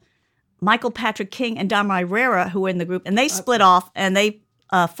Michael Patrick King and Dom Irera who were in the group, and they split off and they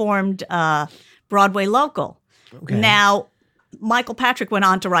formed Broadway Local. Okay. Now, Michael Patrick went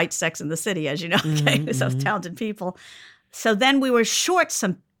on to write Sex and the City, as you know. Okay, so talented people. So then we were short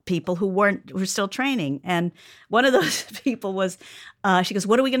some people who were still training, and one of those people was She goes,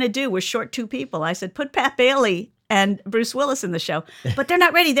 what are we going to do? We're short 2 people. I said, put Pat Bailey and Bruce Willis in the show. But they're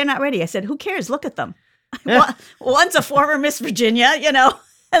not ready. They're not ready. I said, who cares? Look at them. One's a former Miss Virginia,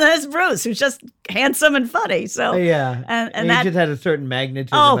 and there's Bruce, who's just handsome and funny. So yeah, and he that just had a certain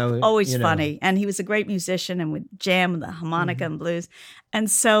magnetism. Always funny, and he was a great musician and would jam the harmonica and blues.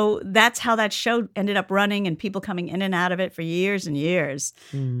 And so that's how that show ended up running, and people coming in and out of it for years and years.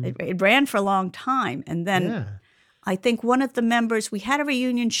 It ran for a long time, and then I think one of the members, we had a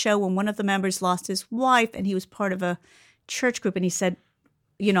reunion show when one of the members lost his wife, and he was part of a church group, and he said,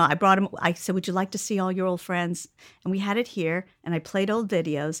 I brought him, I said, would you like to see all your old friends? And we had it here, and I played old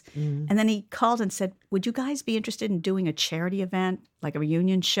videos. And then he called and said, would you guys be interested in doing a charity event, like a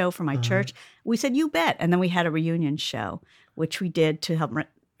reunion show for my church? We said, you bet. And then we had a reunion show, which we did to help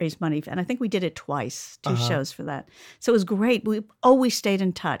raise money. And I think we did it twice, 2 shows for that. So it was great. We always stayed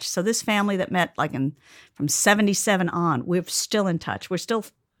in touch. So this family that met from 77 on, we're still in touch. We're still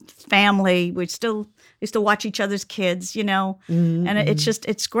family. We still watch each other's kids, and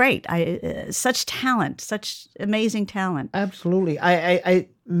it's great. Such talent, such amazing talent. Absolutely. I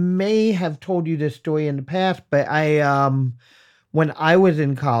may have told you this story in the past, but when I was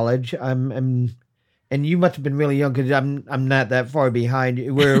in college, and you must have been really young because I'm not that far behind.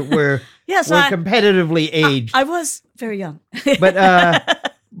 We're yes, we're competitively aged. I was very young,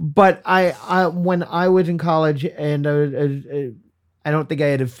 but I when I was in college, and I don't think I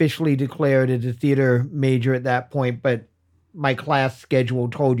had officially declared as a theater major at that point, but my class schedule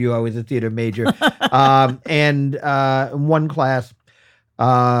told you I was a theater major. And in one class,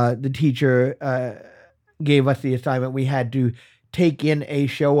 the teacher gave us the assignment. We had to take in a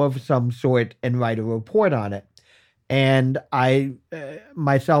show of some sort and write a report on it. And I,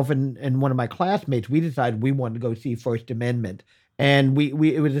 myself and one of my classmates, we decided we wanted to go see First Amendment. And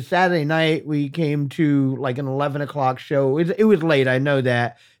it was a Saturday night. We came to like an 11 o'clock show. It was late, I know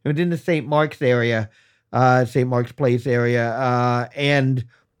that. It was in the St. Mark's area, St. Mark's Place area. And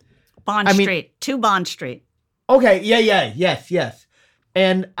Bond Street, 2 Bond Street. Okay, yes.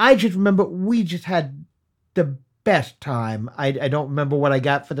 And I just remember we just had the best time. I don't remember what I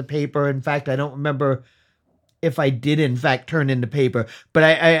got for the paper. In fact, I don't remember if I did, in fact, turn in the paper. But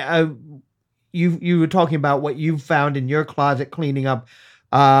You were talking about what you found in your closet cleaning up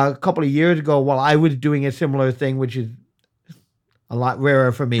a couple of years ago while I was doing a similar thing, which is a lot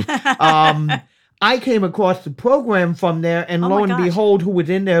rarer for me. I came across the program from there, and lo and behold, who was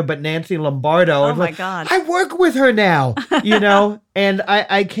in there but Nancy Lombardo. Oh, my God. I work with her now, and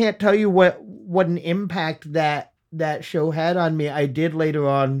I can't tell you what an impact that show had on me. I did later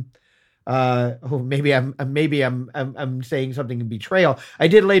on. Maybe I'm saying something in betrayal. I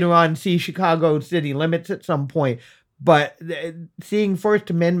did later on see Chicago City Limits at some point, but seeing First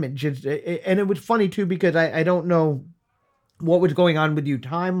Amendment and it was funny too because I don't know what was going on with you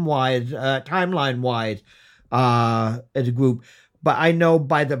timeline wise, as a group, but I know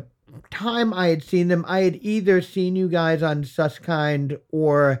by the time I had seen them, I had either seen you guys on Susskind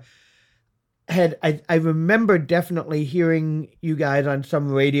or I remember definitely hearing you guys on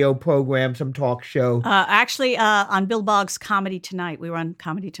some radio program, some talk show. Actually, on Bill Boggs' Comedy Tonight. We were on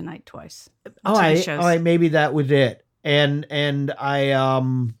Comedy Tonight twice. All right, maybe that was it. And I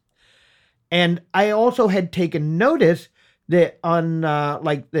also had taken notice that on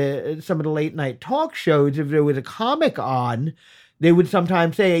some of the late night talk shows, if there was a comic on, they would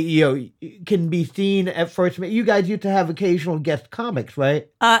sometimes say, can be seen at First. You guys used to have occasional guest comics, right?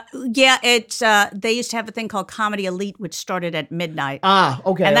 Yeah, they used to have a thing called Comedy Elite, which started at midnight.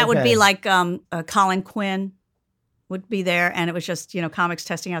 Okay. And that would be like Colin Quinn would be there, and it was just, comics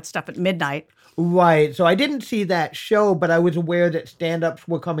testing out stuff at midnight. Right. So I didn't see that show, but I was aware that stand-ups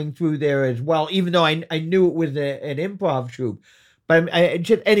were coming through there as well, even though I knew it was an improv troupe. But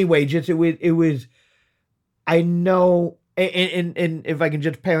it was, I know... And if I can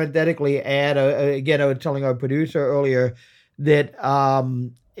just parenthetically add, again, I was telling our producer earlier that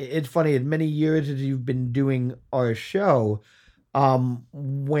it's funny, as many years as you've been doing our show,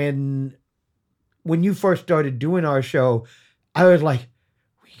 when you first started doing our show, I was like,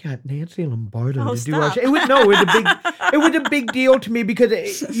 we got Nancy Lombardo to do our show. It was a big deal to me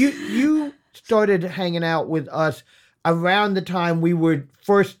because you started hanging out with us around the time we were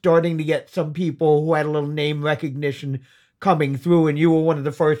first starting to get some people who had a little name recognition coming through, and you were one of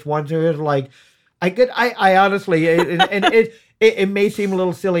the first ones who was like, I honestly, it may seem a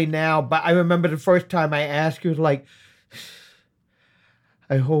little silly now, but I remember the first time I asked you, was like,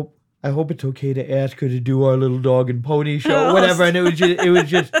 I hope it's okay to ask her to do our little dog and pony show, whatever. And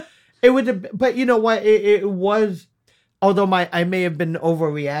but you know what? It was, although I may have been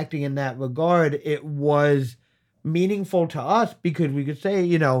overreacting in that regard, it was meaningful to us because we could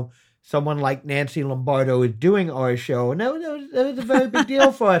say, someone like Nancy Lombardo is doing our show. And that was a very big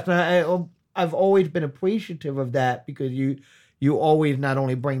deal for us. And I've always been appreciative of that because you always not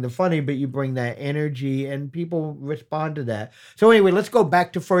only bring the funny, but you bring that energy and people respond to that. So anyway, let's go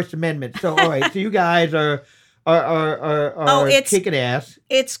back to First Amendment. So, all right. So you guys are kicking ass.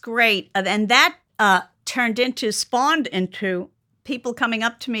 It's great. And that spawned into people coming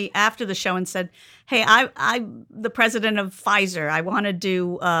up to me after the show and said, "Hey, I'm the president of Pfizer. I want to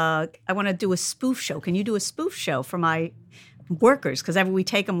do a spoof show. Can you do a spoof show for my workers? Because we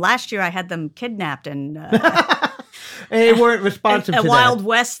take them. Last year, I had them kidnapped and they weren't responsive to a Wild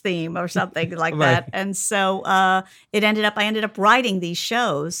West theme or something like Right. that. And so I ended up writing these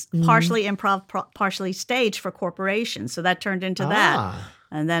shows, partially improv, partially stage for corporations. So that turned into that.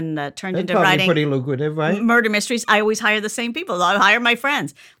 And then turned That's into probably writing pretty lucrative, right? murder mysteries. I always hire the same people. I hire my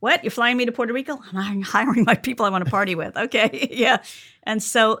friends. What? You're flying me to Puerto Rico? I'm hiring my people I want to party with. Okay, yeah. And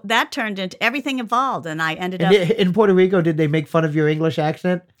so that turned into everything evolved, and I ended up In Puerto Rico, did they make fun of your English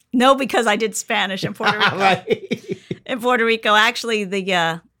accent? no, because I did Spanish in Puerto Rico. Right. In Puerto Rico, actually,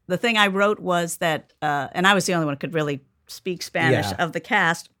 the thing I wrote was that, and I was the only one who could really speak Spanish Yeah. of the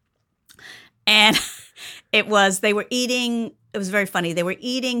cast, and they were eating. It was very funny. They were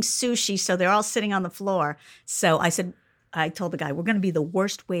eating sushi, so they're all sitting on the floor. So I told the guy, we're going to be the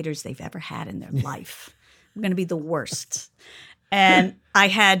worst waiters they've ever had in their life. We're going to be the worst. And I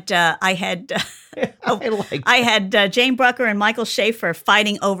had Jane Brucker and Michael Schaefer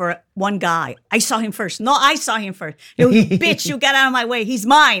fighting over one guy. I saw him first. No, I saw him first. You bitch, you got out of my way. He's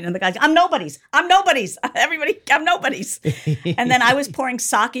mine. And the guy's, I'm nobody's. Everybody, I'm nobody's. And then I was pouring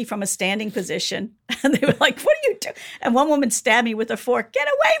sake from a standing position. And they were like, what are you doing? And one woman stabbed me with a fork. Get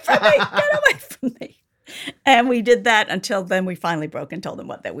away from me. Get away from me. And we did that until then we finally broke and told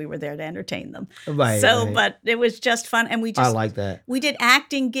them that we were there to entertain them. Right. But it was just fun. And I like that. We did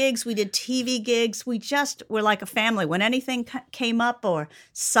acting gigs. We did TV gigs. We just were like a family. When anything came up or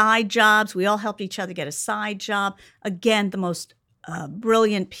side jobs, we all helped each other get a side job. Again, the most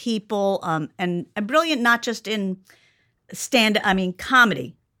brilliant people and brilliant not just in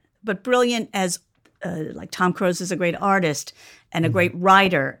comedy, but brilliant as like Tom Cruise is a great artist and a great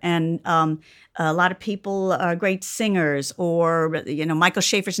writer, and a lot of people are great singers. Or Michael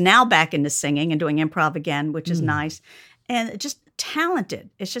Schaefer's now back into singing and doing improv again, which is nice, and just talented.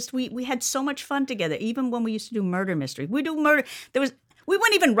 It's just we had so much fun together. Even when we used to do murder mysteries, we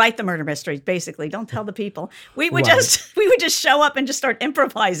wouldn't even write the murder mysteries. Basically, don't tell the people. We would just show up and just start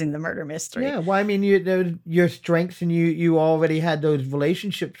improvising the murder mystery. Yeah, well, I mean, your strengths and you already had those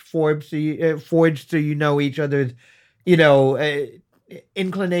relationships forged, so you know each other's,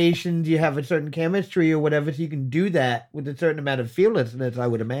 inclinations. You have a certain chemistry or whatever, so you can do that with a certain amount of fearlessness, I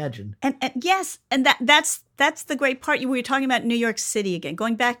would imagine. And yes, and that's the great part. We were talking about New York City again,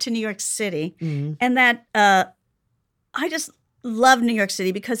 going back to New York City, and that I just love New York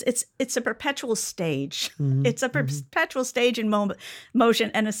City because it's a perpetual stage. It's a perpetual stage in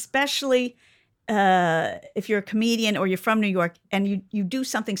motion, and especially if you're a comedian or you're from New York and you do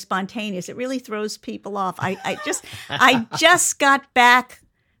something spontaneous, it really throws people off. I just got back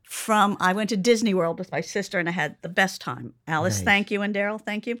I went to Disney World with my sister and I had the best time. Alice, Nice. Thank you, and Daryl,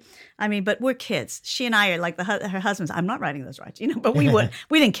 thank you. I mean, but we're kids. She and I are like her husbands. I'm not writing those rights, but we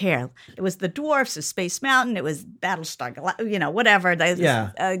didn't care. It was the Dwarfs, the Space Mountain, it was Battlestar, whatever,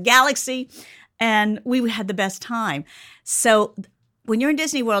 Galaxy, and we had the best time. So when you're in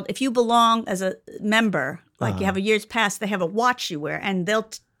Disney World, if you belong as a member, like you have a year's pass, they have a watch you wear, and they'll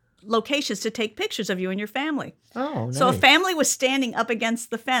locations to take pictures of you and your family. Oh, nice. So a family was standing up against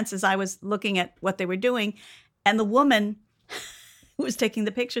the fence as I was looking at what they were doing, and the woman who was taking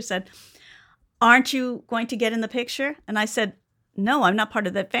the picture said, "Aren't you going to get in the picture?" And I said, "No, I'm not part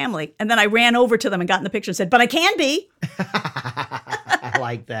of that family." And then I ran over to them and got in the picture and said, "But I can be." I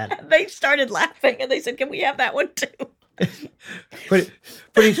like that. And they started laughing, and they said, "Can we have that one too?"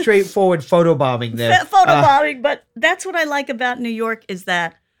 Pretty straightforward photobombing there. Photobombing, but that's what I like about New York is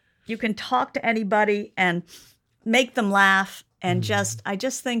that you can talk to anybody and make them laugh, and I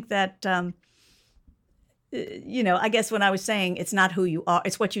just think that I guess when I was saying it's not who you are,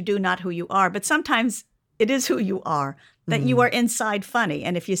 it's what you do, not who you are. But sometimes it is who you are, that you are inside funny,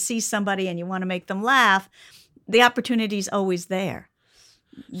 and if you see somebody and you want to make them laugh, the opportunity is always there.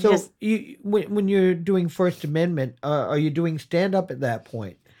 So when you're doing First Amendment, are you doing stand-up at that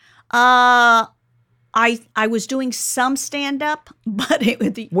point? I was doing some stand-up, but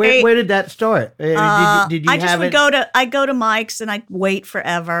where did that start? Did you I go to mics and I'd wait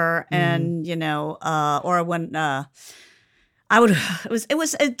forever, and or when It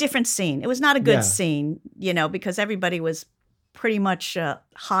was a different scene. It was not a good scene, because everybody was pretty much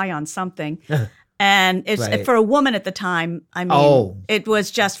high on something. And it's for a woman at the time, I mean, it was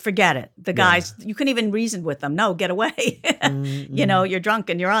just forget it. The guys, you couldn't even reason with them. No, get away. You're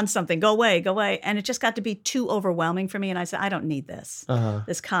drunk and you're on something. Go away, go away. And it just got to be too overwhelming for me. And I said, I don't need this.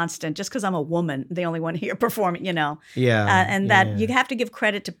 This constant, just because I'm a woman, the only one here performing, Yeah. You have to give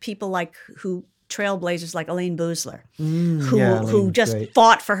credit to people who trailblazers like Elaine Boozler, who just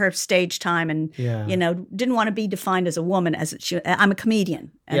fought for her stage time and didn't want to be defined as a woman. I'm a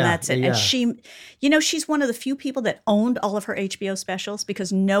comedian, and that's it. And she's one of the few people that owned all of her HBO specials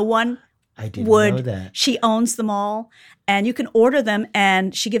because no one know that. She owns them all, and you can order them,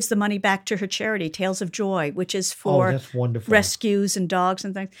 and she gives the money back to her charity, Tales of Joy, which is for rescues and dogs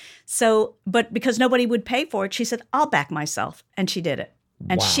and things. So, but because nobody would pay for it, she said, "I'll back myself," and she did it.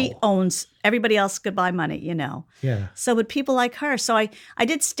 And she owns everybody else goodbye money, Yeah. So with people like her. So I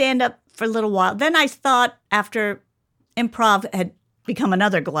did stand up for a little while. Then I thought after improv had become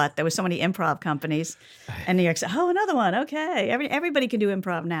another glut, there were so many improv companies. And New York said, another one. Okay. Everybody can do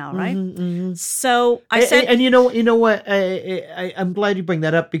improv now, right? So I said... And you know what? I'm glad you bring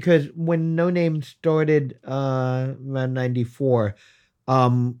that up because when No Name started around 94,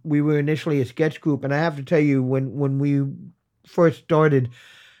 we were initially a sketch group. And I have to tell you, when we first started,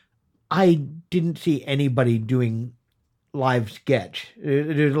 I didn't see anybody doing live sketch.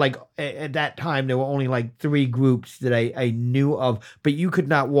 There's at that time there were only 3 groups that I knew of, but you could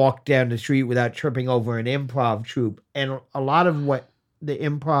not walk down the street without tripping over an improv troupe. And a lot of what the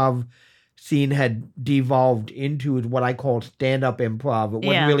improv scene had devolved into is what I call stand-up improv. It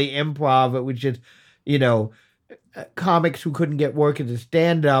wasn't really improv. It was just, comics who couldn't get work as a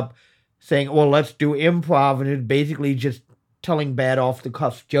stand-up saying, well, let's do improv. And it's basically just telling bad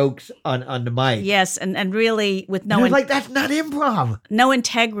off-the-cuff jokes on the mic. Yes, and really with no... that's not improv. No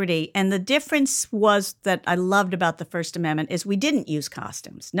integrity. And the difference was that I loved about the First Amendment is we didn't use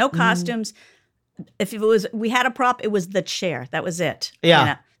costumes. No costumes. If we had a prop, it was the chair. That was it.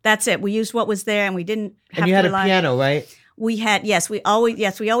 Yeah. That's it. We used what was there and we didn't have And you had a piano, right? We had, we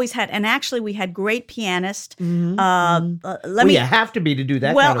always had, and actually we had great pianists. You have to be to do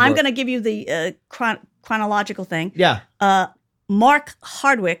that. Well, kind of I'm work. going to give you the chronological thing. Yeah. Mark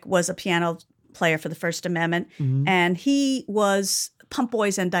Hardwick was a piano player for the First Amendment, and he was Pump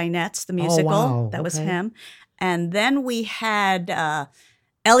Boys and Dinettes, the musical. Oh, wow. That was him. And then we had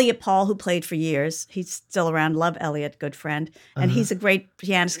Elliot Paul, who played for years. He's still around. Love Elliot, good friend. And he's a great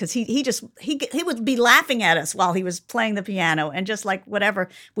pianist because he would be laughing at us while he was playing the piano and just whatever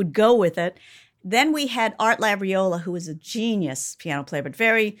would go with it. Then we had Art Labriola, who was a genius piano player, but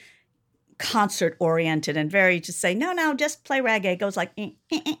very concert oriented and very just say, no, just play reggae. It goes like,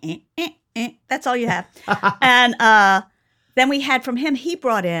 that's all you have. And then we had from him, he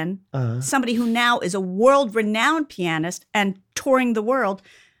brought in somebody who now is a world-renowned pianist and touring the world,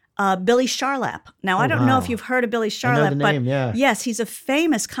 Billy Charlap. Now, I don't know if you've heard of Billy Charlap, name, yes, he's a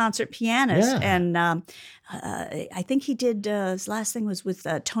famous concert pianist. Yeah. And I think he did, his last thing was with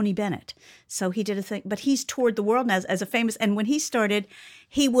Tony Bennett. So he did a thing, but he's toured the world as a famous, and when he started,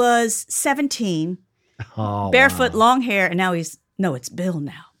 he was 17, barefoot, long hair, and now it's Bill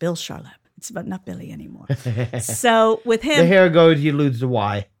now, Bill Charlap. It's not Billy anymore. So with him, the hair goes, you lose the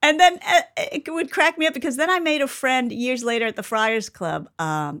Y. And then it would crack me up because then I made a friend years later at the Friars Club,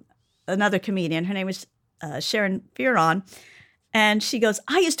 another comedian. Her name was Sharon Fearon. And she goes,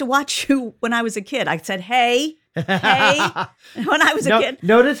 I used to watch you when I was a kid. I said, hey, when I was a kid.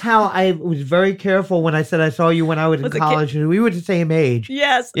 Notice how I was very careful when I said I saw you when I was in college. And we were the same age.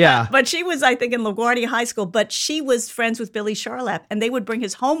 Yes. Yeah. But she was, I think, in LaGuardia High School. But she was friends with Billy Charlap. And they would bring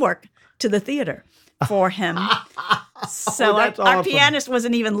his homework to the theater for him. So our pianist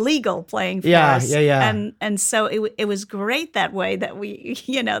wasn't even legal playing for us. Yeah. And so it was great that way that we,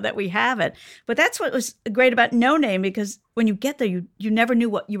 that we have it. But that's what was great about No Name, because when you get there, you never knew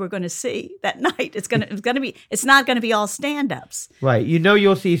what you were going to see that night. It's not going to be all stand-ups. Right.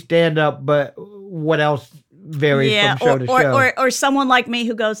 You'll see stand-up, but what else varies from show to show? Or someone like me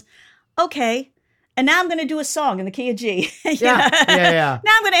who goes, okay, and now I'm going to do a song in the key of G. Yeah. Now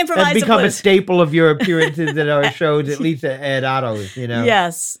I'm going to improvise. That's become a staple of your appearances at our shows, at least at Otto's,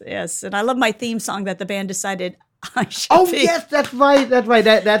 Yes. And I love my theme song that the band decided I should be. Yes, that's right.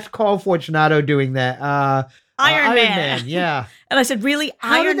 That's Carl Fortunato doing that. Iron Man. Yeah. And I said, really,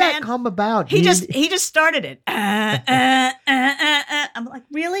 How Iron did that Man? come about? He just started it. I'm like,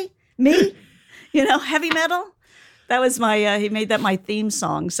 really? Me? Heavy metal? That was my, he made that my theme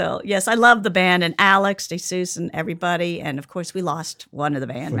song. So, yes, I love the band and Alex, Jesus, and everybody. And, of course, we lost one of the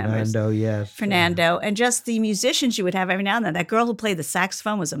band members. Fernando, yes. Fernando. And just the musicians you would have every now and then. That girl who played the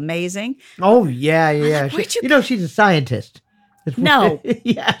saxophone was amazing. Oh, yeah. Where'd You know, she's a scientist. No.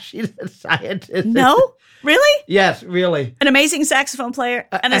 Yeah, she's a scientist. No? Really? Yes, really. An amazing saxophone player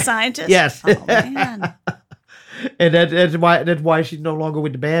and a scientist? Yes. Oh, man. And that's why she's no longer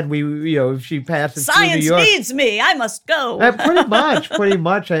with the band. If she passes Science through New York, needs me. I must go. pretty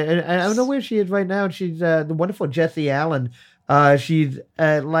much. I don't know where she is right now. She's the wonderful Jessie Allen. She's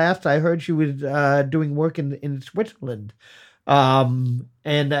last I heard she was doing work in Switzerland. And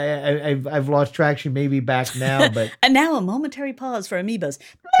I've lost track. She may be back now, but And now a momentary pause for amoebas.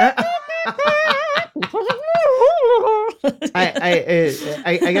 I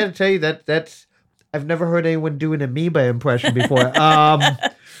got to tell you that's I've never heard anyone do an amoeba impression before.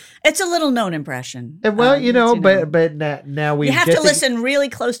 It's a little known impression. Well, but now we you have to listen really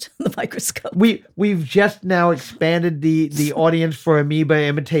close to the microscope. We've just now expanded the audience for amoeba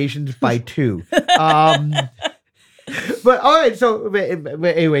imitations by 2. But all right, so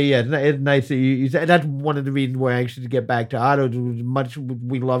anyway, yeah, it's nice that you said that's one of the reasons we're anxious to get back to Otto's. Much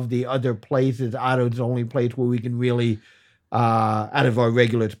we love the other places. Otto's the only place where we can really, out of our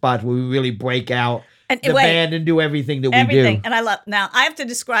regular spots, where we really break out the band and do everything that we do. And I love. Now I have to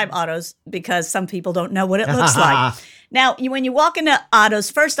describe Otto's because some people don't know what it looks like. Now, when you walk into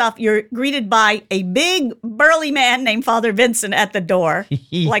Otto's, first off, you're greeted by a big, burly man named Father Vincent at the door,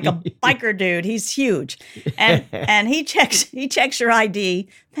 like a biker dude. He's huge, and he checks your ID.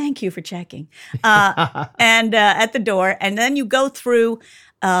 Thank you for checking. And at the door, and then you go through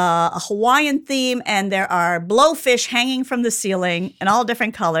a Hawaiian theme, and there are blowfish hanging from the ceiling in all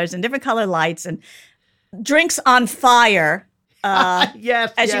different colors and different color lights, and drinks on fire.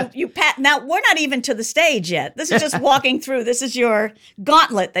 Yes. You pat. Now we're not even to the stage yet. This is just walking through. This is your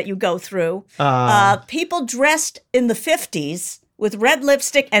gauntlet that you go through. People dressed in the 50s with red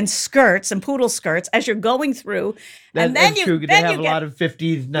lipstick and skirts and poodle skirts as you're going through. That's true. They have a lot of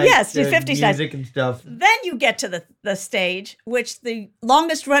 50s nights. Yes, 50s music nights and stuff. Then you get to the stage, which the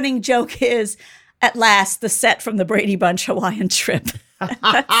longest running joke is, at last, the set from the Brady Bunch Hawaiian trip.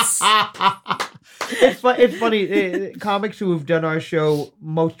 It's funny. Comics who have done our show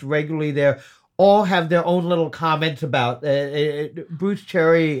most regularly there all have their own little comments about. Bruce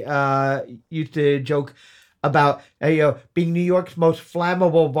Cherry used to joke about being New York's most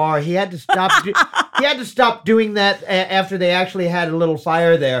flammable bar. He had to stop. He had to stop doing that after they actually had a little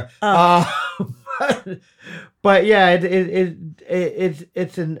fire there. But yeah,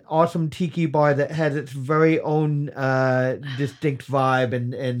 it's an awesome tiki bar that has its very own distinct vibe,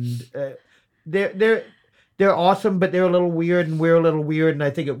 and they're awesome, but they're a little weird, and we're a little weird, and I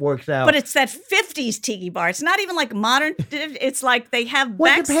think it works out. But it's that 50s tiki bar. It's not even like modern. It's like they have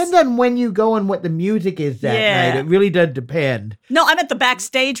Well, it depends on when you go and what the music is that night. It really does depend. No, I'm at the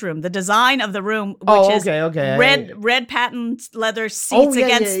backstage room. The design of the room, which is okay. red patent leather seats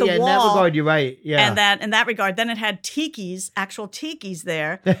against the wall. In that regard, you're right. Yeah. And in that regard, then it had actual tikis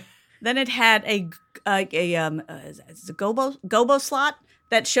there. Then it had a gobo slot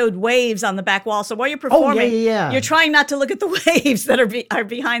that showed waves on the back wall. So while you're performing, you're trying not to look at the waves that are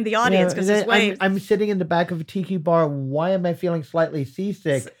behind the audience because it's waves. I'm sitting in the back of a tiki bar. Why am I feeling slightly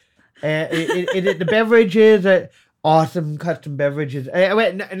seasick? The beverages, awesome custom beverages.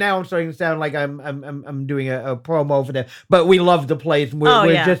 Now I'm starting to sound like I'm doing a promo for them. But we love the place.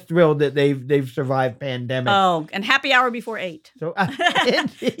 We're just thrilled that they've survived pandemic. Oh, and happy hour before 8. So,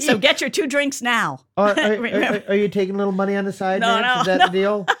 so get your 2 drinks now. Are you taking a little money on the side? No. Is that the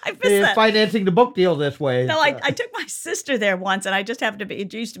deal? I missed that. Financing the book deal this way. No, I took my sister there once, and I just happened to be.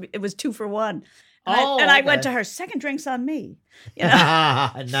 It was 2 for 1. I went to her. Second drink's on me. You know?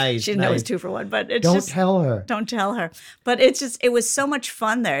 Nice. She didn't know it was 2 for 1, but it's Don't tell her. Don't tell her. But it was so much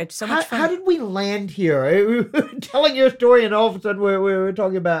fun there. It's so much fun. How did we land here? We were telling your story, and all of a sudden we were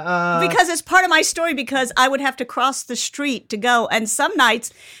talking about. Because it's part of my story. Because I would have to cross the street to go, and some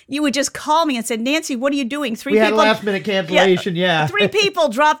nights you would just call me and say, "Nancy, what are you doing?" We had a last minute cancellation. Yeah. 3 people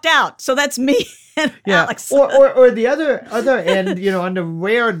dropped out, so that's me. Alex. Or the other end, on the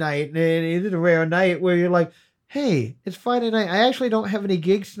rare night, and it is a rare night where you're like, hey, it's Friday night. I actually don't have any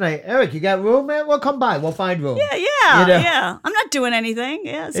gigs tonight. Eric, you got room, man? Well, come by. We'll find room. Yeah. I'm not doing anything.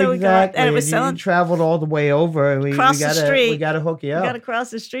 Yeah. So exactly. and it was you traveled all the way over, and we got to hook you up. We got to cross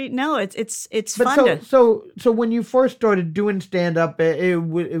the street. No, it's but fun. So when you first started doing stand up, it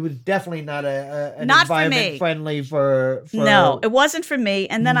was definitely not an not environment friendly for. No, it wasn't for me.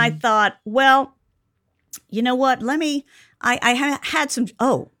 And then I thought, well, you know what? I had some.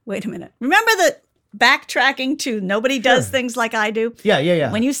 Oh, wait a minute. Remember backtracking to nobody does things like I do.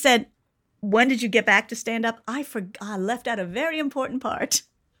 Yeah. When you said, when did you get back to stand up? I forgot. I left out a very important part.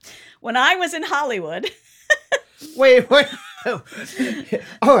 When I was in Hollywood. Wait.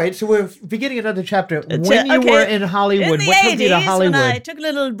 All right, so we're beginning another chapter. When you were in Hollywood, in the what 80s, took you to Hollywood? when I took a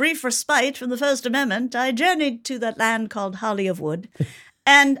little brief respite from the First Amendment, I journeyed to that land called Hollywood.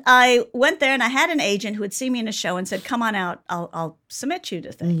 And I went there and I had an agent who had seen me in a show and said, come on out, I'll submit you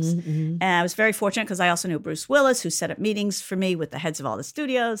to things. And I was very fortunate because I also knew Bruce Willis, who set up meetings for me with the heads of all the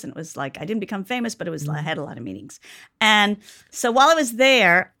studios. And it was like, I didn't become famous, but it was I had a lot of meetings. And so while I was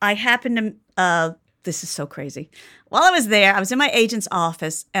there, I happened to, this is so crazy. While I was there, I was in my agent's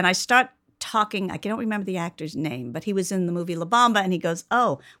office and I start talking. I don't remember the actor's name, but he was in the movie La Bamba. And he goes,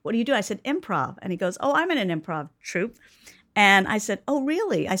 oh, what do you do? I said, improv. And he goes, oh, I'm in an improv troupe. And I said, oh,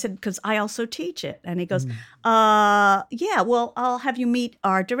 really? I said, because I also teach it. And he goes, yeah, well, I'll have you meet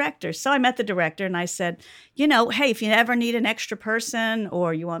our director. So I met the director and I said, hey, if you ever need an extra person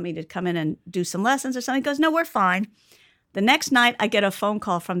or you want me to come in and do some lessons or something, he goes, no, we're fine. The next night I get a phone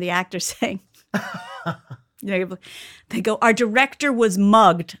call from the actor saying, they go, our director was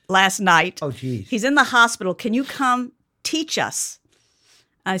mugged last night. Oh, geez. He's in the hospital. Can you come teach us?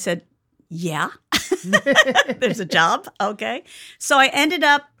 I said, yeah. There's a job. Okay. So I ended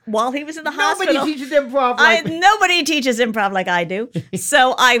up, while he was in the hospital. Nobody teaches improv nobody teaches improv like I do.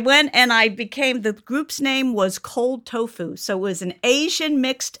 So I went and I became, the group's name was Cold Tofu. So it was an Asian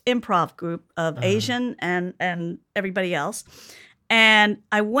mixed improv group of Asian and everybody else. And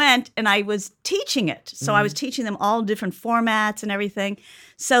I went and I was teaching it. So I was teaching them all different formats and everything.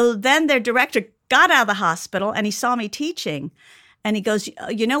 So then their director got out of the hospital and he saw me teaching. And he goes,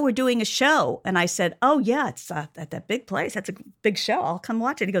 we're doing a show. And I said, oh, yeah, it's at that big place. That's a big show. I'll come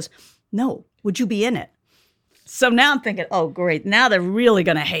watch it. He goes, no, would you be in it? So now I'm thinking, oh, great. Now they're really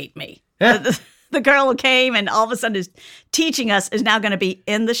going to hate me. The girl who came and all of a sudden is teaching us is now going to be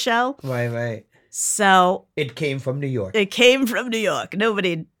in the show. Right. So it came from New York.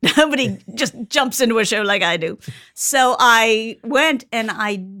 Nobody just jumps into a show like I do. So I went and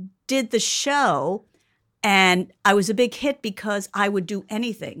I did the show. And I was a big hit because I would do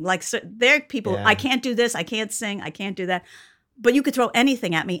anything. Like, so there are people, I can't do this, I can't sing, I can't do that. But you could throw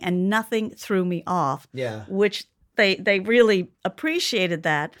anything at me and nothing threw me off. Yeah. Which they really appreciated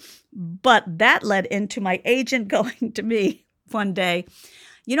that. But that led into my agent going to me one day.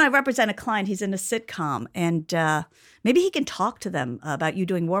 I represent a client, he's in a sitcom, and maybe he can talk to them about you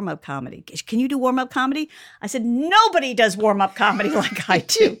doing warm-up comedy. Can you do warm-up comedy? I said, nobody does warm-up comedy like I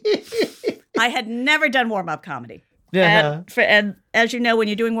do. I had never done warm-up comedy. Yeah. And as you know, when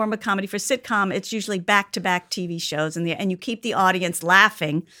you're doing warm-up comedy for sitcom, it's usually back-to-back TV shows, and you keep the audience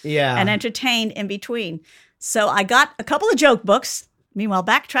laughing and entertained in between. So I got a couple of joke books. Meanwhile,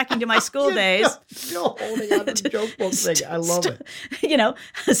 backtracking to my school days. Still holding on to the joke book thing. I love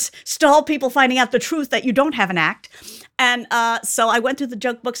it. Stall people finding out the truth that you don't have an act. And so I went through the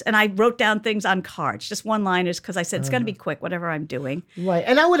joke books and I wrote down things on cards, just one-liners, because I said, it's going to be quick, whatever I'm doing. Right.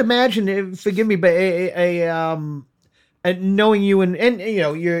 And I would imagine, forgive me, but knowing you and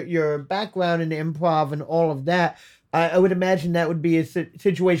your background in improv and all of that, I would imagine that would be a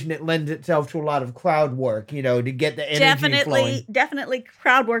situation that lends itself to a lot of crowd work, to get the energy flowing. Definitely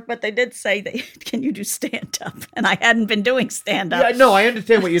crowd work, but they did say, can you do stand-up? And I hadn't been doing stand-up. Yeah, no, I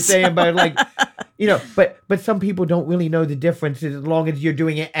understand what you're saying, but but some people don't really know the difference as long as you're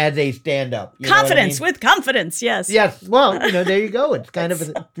doing it as a stand-up. With confidence, yes. Yes, well, there you go. It's kind of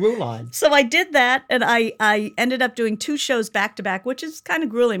a through line. So I did that, and I ended up doing 2 shows back-to-back, which is kind of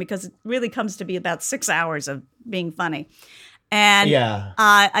grueling because it really comes to be about 6 hours of being funny. And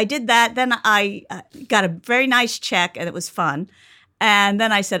I did that. Then I got a very nice check, and it was fun. And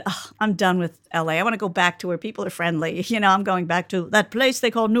then I said, I'm done with LA. I want to go back to where people are friendly. I'm going back to that place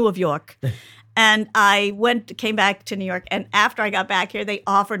they call New of York. And I came back to New York. And after I got back here, they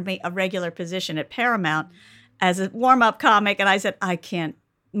offered me a regular position at Paramount as a warm-up comic. And I said, I can't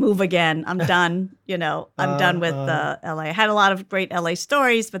move again. I'm done. I'm done with LA. I had a lot of great LA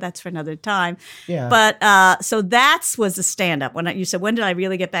stories, but that's for another time. Yeah. But so that was the stand-up. When you said, when did I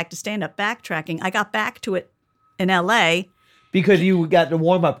really get back to stand-up? Backtracking. I got back to it in LA. Because you got the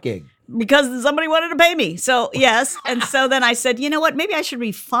warm-up gig. Because somebody wanted to pay me. So, yes. And so then I said, you know what? Maybe I should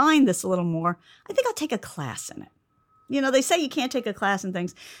refine this a little more. I think I'll take a class in it. They say you can't take a class in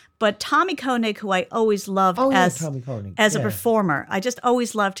things. But Tommy Koenig, who I always loved as a performer, I just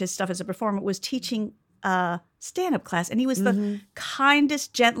always loved his stuff as a performer, was teaching stand-up class. And he was the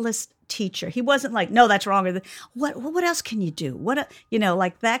kindest, gentlest teacher. He wasn't like, no, that's wrong. Or what else can you do?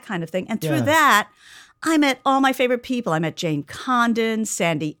 Like that kind of thing. And through that, I met all my favorite people. I met Jane Condon,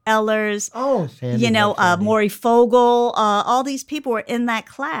 Sandy Ellers, Oh, Sandy. love Sandy. Maury Fogel. All these people were in that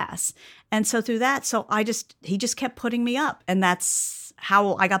class. And so through that, he just kept putting me up. And that's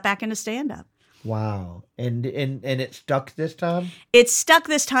how I got back into stand-up. Wow. And it stuck this time? It stuck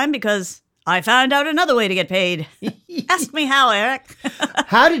this time because I found out another way to get paid. Ask me how, Eric.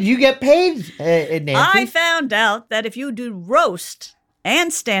 How did you get paid, Nancy? I found out that if you do roast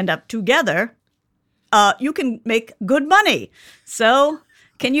and stand-up together, you can make good money. So,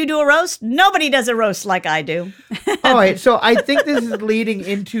 can you do a roast? Nobody does a roast like I do. All right, so I think this is leading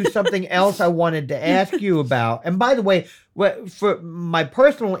into something else I wanted to ask you about. And by the way, for my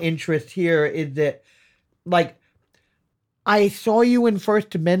personal interest here is that, like, I saw you in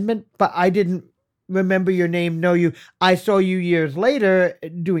First Amendment, but I didn't remember your name, know you. I saw you years later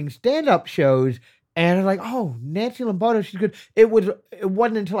doing stand-up shows, and I'm like, oh, Nancy Lombardo, she's good. It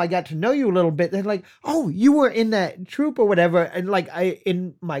wasn't until I got to know you a little bit that like, oh, you were in that troupe or whatever. And like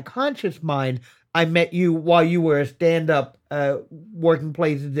in my conscious mind, I met you while you were a stand-up working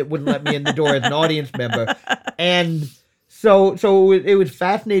places that wouldn't let me in the door as an audience member. And so it was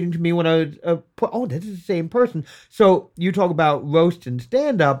fascinating to me when I was this is the same person. So you talk about roast and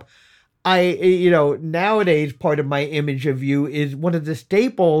stand-up. Nowadays part of my image of you is one of the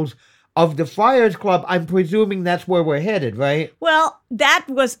staples of the Friars Club. I'm presuming that's where we're headed, right? Well, that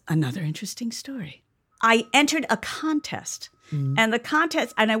was another interesting story. I entered a contest, and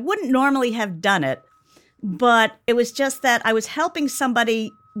I wouldn't normally have done it, but it was just that I was helping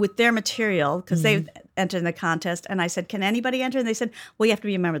somebody with their material because they entered in the contest, and I said, can anybody enter? And they said, well, you have to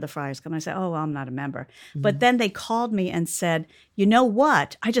be a member of the Friars Club. And I said, oh, well, I'm not a member. But then they called me and said, you know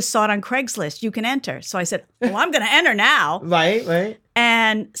what? I just saw it on Craigslist. You can enter. So I said, well, I'm going to enter now. Right.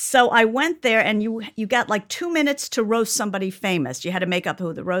 And so I went there, and you got like 2 minutes to roast somebody famous. You had to make up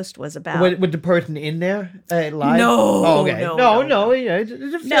who the roast was about. With the person in there live? No. Oh, okay. No. Yeah, it's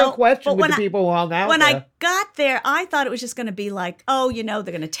a fair question with the I, people who hung out When there. I got there, I thought it was just going to be like, they're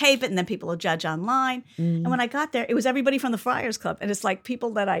going to tape it, and then people will judge online. And when I got there, it was everybody from the Friars Club. And it's like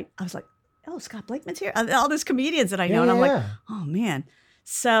people that I was like, oh, Scott Blakeman's here. All these comedians that I know. And I'm like, oh, man.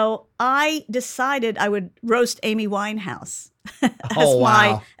 So I decided I would roast Amy Winehouse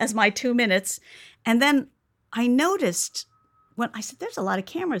as my 2 minutes. And then I noticed when I said, there's a lot of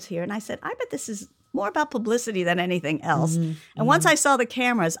cameras here. And I said, I bet this is more about publicity than anything else. And once I saw the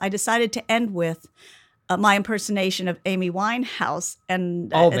cameras, I decided to end with my impersonation of Amy Winehouse.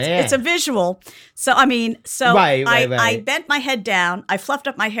 And it's a visual. So, I bent my head down. I fluffed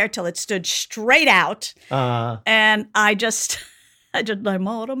up my hair till it stood straight out. And I just my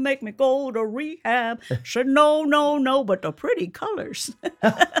mother make me go to rehab. Said no, but the pretty colors.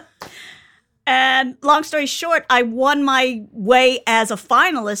 And long story short, I won my way as a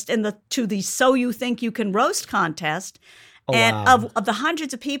finalist to the So You Think You Can Roast contest. Of the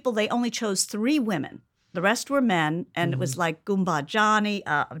hundreds of people, they only chose 3 women. The rest were men, and it was like Goomba Johnny.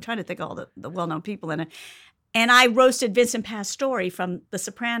 I'm trying to think of all the well-known people in it. And I roasted Vincent Pastore from The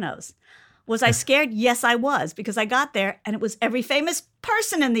Sopranos. Was I scared? Yes, I was, because I got there and it was every famous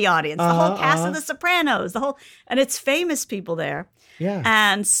person in the audience, the whole cast of The Sopranos, and it's famous people there. Yeah.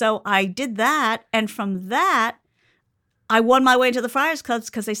 And so I did that, and from that, I won my way into the Friars Clubs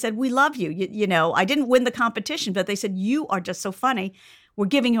because they said, we love you. You know, I didn't win the competition, but they said, you are just so funny. We're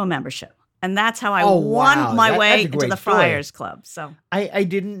giving you a membership. And that's how I won my way into the Friars Club. So I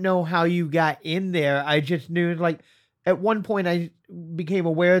didn't know how you got in there. I just knew, like, at one point I became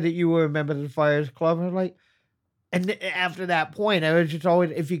aware that you were a member of the Friars Club. I was like, and after that point, I was just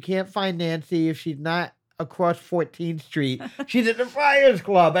always, if you can't find Nancy, if she's not across 14th Street, she's at the Friars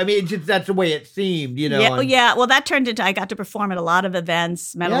Club. I mean, that's the way it seemed, you know. Yeah. Well, that turned into, I got to perform at a lot of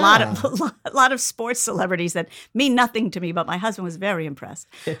events, met a lot of sports celebrities that mean nothing to me, but my husband was very impressed.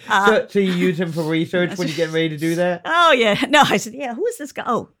 So you use him for research when you get ready to do that? Oh, yeah. No, I said, who is this guy?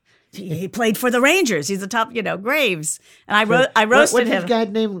 Oh, he played for the Rangers. He's the top, Graves. And I roasted him. What's this guy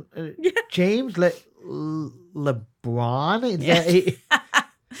named? James LeBron? Is that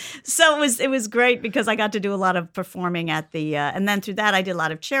So it was great because I got to do a lot of performing at the, and then through that I did a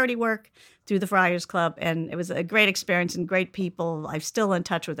lot of charity work through the Friars Club, and it was a great experience and great people. I'm still in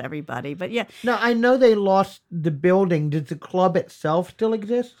touch with everybody, but yeah. Now, I know they lost the building. Does the club itself still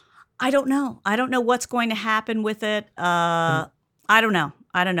exist? I don't know. I don't know what's going to happen with it. I don't know.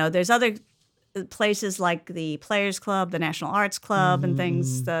 There's other places like the Players Club, the National Arts Club, and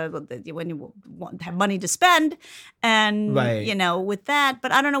things. When you have money to spend, and with that.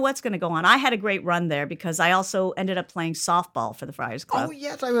 But I don't know what's going to go on. I had a great run there because I also ended up playing softball for the Friars Club. Oh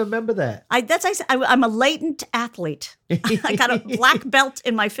yes, I remember that. I'm a latent athlete. I got a black belt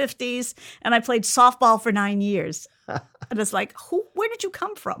in my 50s, and I played softball for 9 years. And it's like, where did you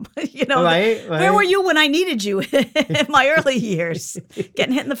come from? Right. Where were you when I needed you in my early years?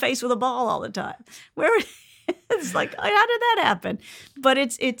 Getting hit in the face with a ball all the time. It's like, how did that happen? But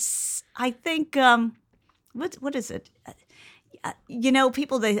it's. I think, what is it?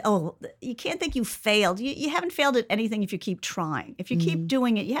 People you can't think you failed. You haven't failed at anything if you keep trying. If you keep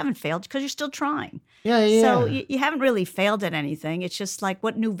doing it, you haven't failed because you're still trying. Yeah. So you haven't really failed at anything. It's just like,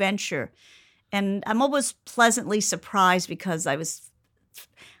 what new venture? And I'm always pleasantly surprised because I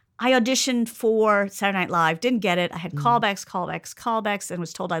auditioned for Saturday Night Live, didn't get it. I had callbacks, and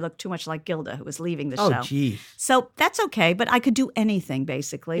was told I looked too much like Gilda, who was leaving the show. Oh, geez. So that's okay, but I could do anything,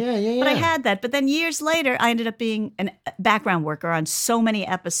 basically. Yeah. But I had that. But then years later, I ended up being a background worker on so many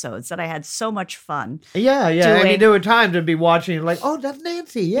episodes that I had so much fun. Yeah. I mean, there were times I'd be watching like, oh, that's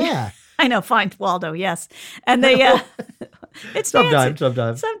Nancy, yeah. I know, find Waldo, yes. And they... It's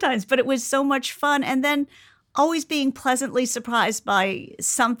sometimes, but it was so much fun. And then always being pleasantly surprised by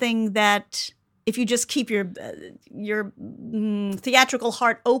something that if you just keep your theatrical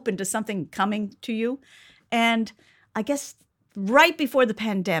heart open to something coming to you. And I guess right before the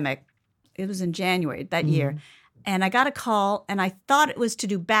pandemic, it was in January that year, and I got a call, and I thought it was to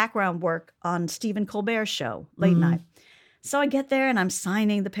do background work on Stephen Colbert's show, late night. So I get there and I'm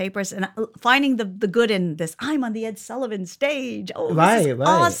signing the papers and finding the good in this. I'm on the Ed Sullivan stage. Oh, this is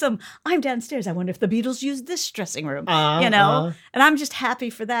awesome. I'm downstairs. I wonder if the Beatles used this dressing room, And I'm just happy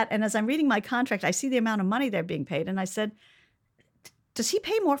for that. And as I'm reading my contract, I see the amount of money they're being paid. And I said, does he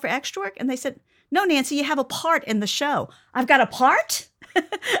pay more for extra work? And they said, no, Nancy, you have a part in the show. I've got a part?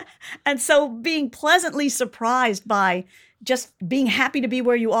 And so being pleasantly surprised by just being happy to be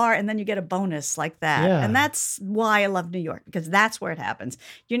where you are, and then you get a bonus like that. Yeah. And that's why I love New York, because that's where it happens.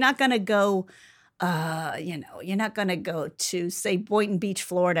 You're not going to go, you're not going to go to, say, Boynton Beach,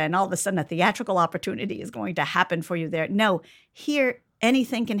 Florida, and all of a sudden a theatrical opportunity is going to happen for you there. No, here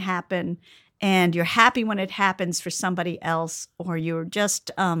anything can happen, and you're happy when it happens for somebody else, or you're just,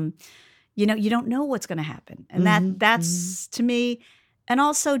 you don't know what's going to happen. And that's to me, and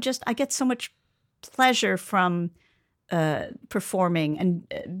also just I get so much pleasure from performing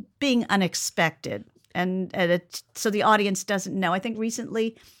and being unexpected, and so the audience doesn't know. I think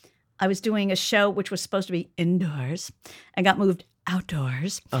recently I was doing a show which was supposed to be indoors and got moved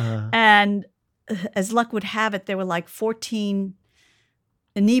outdoors, and as luck would have it, there were like 14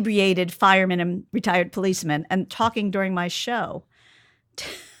 inebriated firemen and retired policemen and talking during my show.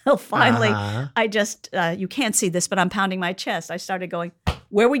 Till finally, I just, you can't see this, but I'm pounding my chest. I started going,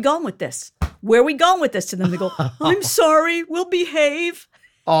 where are we going with this? Where are we going with this? To them, they go, I'm sorry, we'll behave.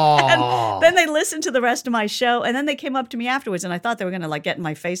 And then they listened to the rest of my show, and then they came up to me afterwards, and I thought they were going to get in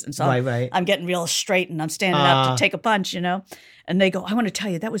my face, and so I'm getting real straight, and I'm standing up to take a punch, And they go, I want to tell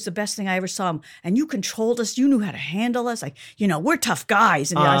you, that was the best thing I ever saw. And you controlled us. You knew how to handle us. We're tough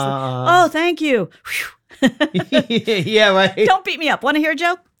guys. And I was like, oh, thank you. Yeah, right. Don't beat me up. Want to hear a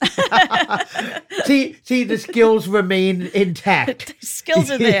joke? see, the skills remain intact. The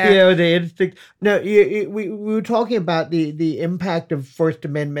skills are there. The instinct. No, we were talking about the impact of First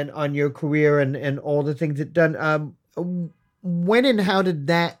Amendment on your career and all the things it done. When and how did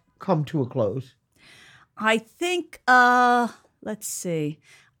that come to a close? I think, let's see.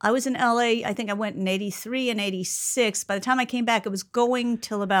 I was in LA. I think I went in 83 and 86. By the time I came back, it was going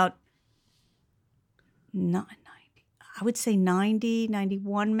till about 90. I would say 90,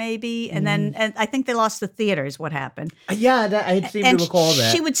 91 maybe. And then I think they lost the theater is what happened. Yeah, I seem to recall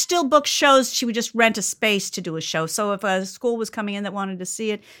that. She would still book shows. She would just rent a space to do a show. So if a school was coming in that wanted to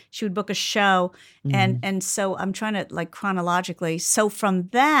see it, she would book a show. And so I'm trying to chronologically. So from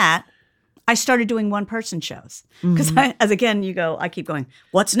that, I started doing one-person shows. Because I keep going,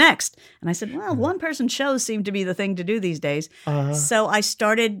 what's next? And I said, well, one-person shows seem to be the thing to do these days. So I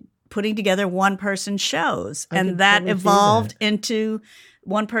started putting together one-person shows. And that evolved into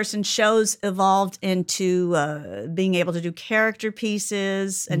one-person shows evolved into being able to do character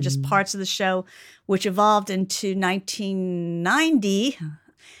pieces and just parts of the show, which evolved into 1990.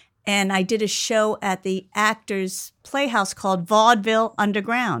 And I did a show at the Actors Playhouse called Vaudeville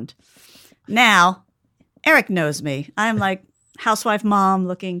Underground. Now, Eric knows me. I'm like housewife mom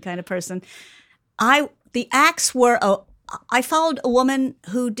looking kind of person. The acts were I followed a woman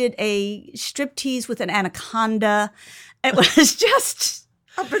who did a striptease with an anaconda. It was just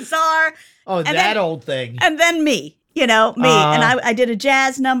a bizarre. Oh, and that then, old thing. And then me. And I did a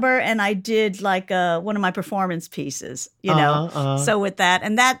jazz number, and I did like one of my performance pieces, So with that,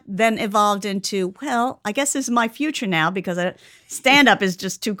 and that then evolved into, well, I guess this is my future now because stand-up is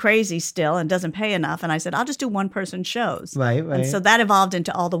just too crazy still and doesn't pay enough. And I said, I'll just do one-person shows. Right. And so that evolved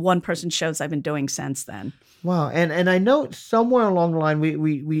into all the one-person shows I've been doing since then. Wow. And I know somewhere along the line,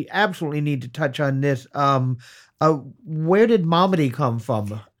 we absolutely need to touch on this. Where did Momedy come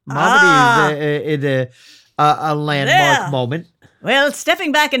from? Momedy is a landmark moment. Well,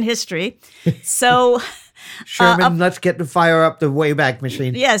 stepping back in history. So, Sherman, let's get the fire up the Wayback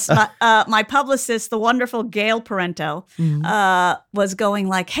Machine. Yes. My publicist, the wonderful Gail Parento, was going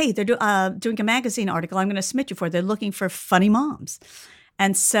like, hey, they're doing a magazine article I'm going to submit you for. They're looking for funny moms.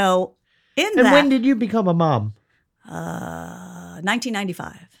 And so when did you become a mom?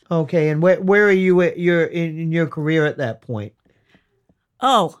 1995. Okay. And where are you in your career at that point?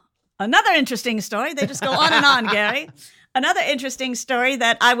 Oh, another interesting story. They just go on and on, Gary. Another interesting story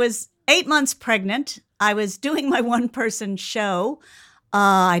that I was 8 months pregnant. I was doing my one-person show.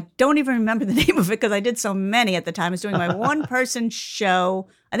 I don't even remember the name of it because I did so many at the time. I was doing my one-person show.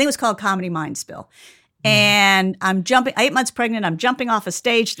 I think it was called Comedy Mind Spill. And I'm 8 months pregnant. I'm jumping off a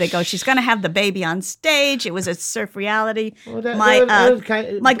stage. They go, she's going to have the baby on stage. It was a surf reality. Well, that was kind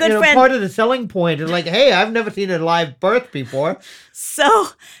of, my good friend. Part of the selling point is like, hey, I've never seen a live birth before. So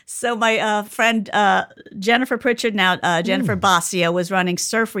my friend Jennifer Pritchard, now Jennifer Bossio, was running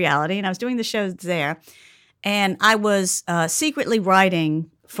Surf Reality, and I was doing the shows there. And I was secretly writing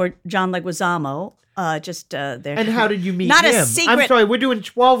for John Leguizamo. There. And how did you meet Not him? A secret. I'm sorry, we're doing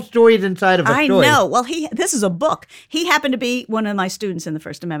 12 stories inside of a story. I know. Well, this is a book. He happened to be one of my students in the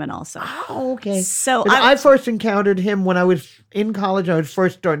First Amendment also. Oh, okay. So I first encountered him when I was in college. I was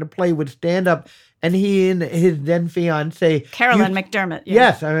first starting to play with stand-up, and he and his then fiance Carolyn McDermott.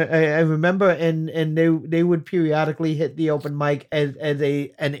 Yeah. Yes, I remember, and they would periodically hit the open mic as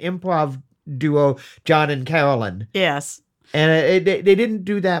an improv duo, John and Carolyn. Yes. And they didn't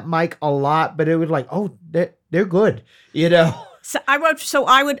do that mic a lot, but it was like, oh, they're good, So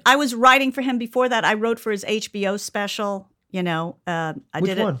I was writing for him before that. I wrote for his HBO special, Which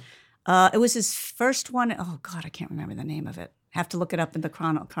did one? It was his first one. Oh God, I can't remember the name of it. Have to look it up in the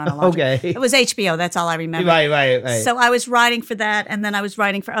chronological. Okay. It was HBO. That's all I remember. Right. So I was writing for that, and then I was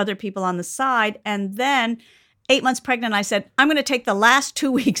writing for other people on the side, and then 8 months pregnant, I said, I'm going to take the last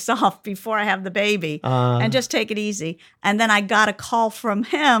 2 weeks off before I have the baby and just take it easy. And then I got a call from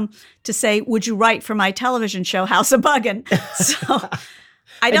him to say, would you write for my television show, House of Buggin'? So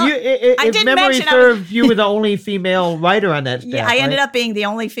I didn't memory mention serves, you were the only female writer on that staff. Yeah, I ended up being the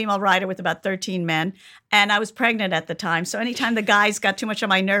only female writer with about 13 men. And I was pregnant at the time. So anytime the guys got too much on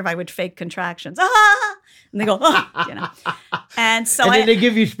my nerve, I would fake contractions. And they go, And so then they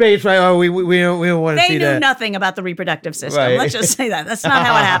give you space, right? Oh, we don't want to see that. They knew nothing about the reproductive system. Right. Let's just say that. That's not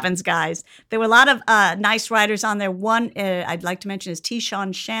how it happens, guys. There were a lot of nice writers on there. One I'd like to mention is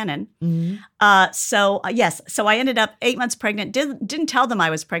T-Shawn Shannon. Mm-hmm. So I ended up 8 months pregnant. Didn't tell them I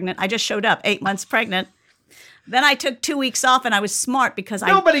was pregnant. I just showed up 8 months pregnant. Then I took 2 weeks off, and I was smart because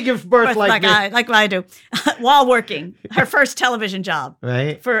nobody gives birth like this. Like I do, while working. Her first television job,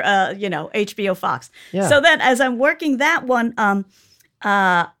 right? For HBO Fox. Yeah. So then, as I'm working that one,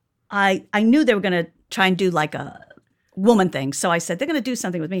 I knew they were going to try and do like a woman thing. So I said, they're going to do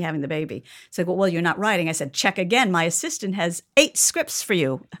something with me having the baby. So I go, well, you're not writing. I said, check again. My assistant has 8 scripts for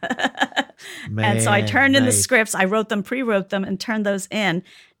you. And so I turned in the scripts. I pre-wrote them, and turned those in.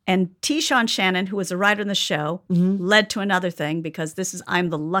 And T-Shawn Shannon, who was a writer in the show, led to another thing because I'm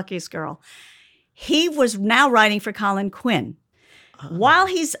the luckiest girl. He was now writing for Colin Quinn. While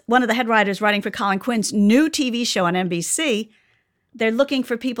he's one of the head writers writing for Colin Quinn's new TV show on NBC, they're looking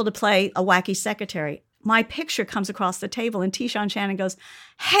for people to play a wacky secretary. My picture comes across the table, and T-Shawn Shannon goes,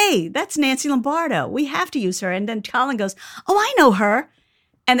 hey, that's Nancy Lombardo. We have to use her. And then Colin goes, oh, I know her.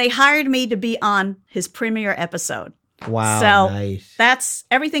 And they hired me to be on his premiere episode. Wow, so nice. That's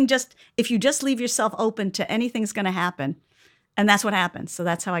everything. If you just leave yourself open to anything's going to happen, and that's what happened. So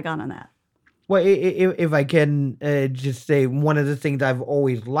that's how I got on that. Well, if I can just say, one of the things I've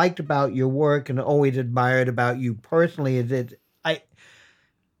always liked about your work and always admired about you personally is that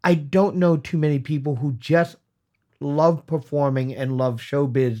I don't know too many people who just love performing and love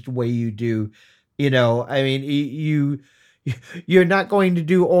showbiz the way you do. I mean, you're not going to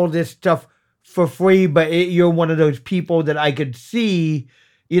do all this stuff for free, but you're one of those people that I could see,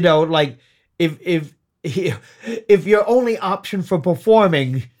 like if your only option for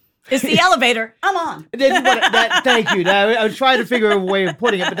performing is the elevator, I'm on. Thank you. I was trying to figure a way of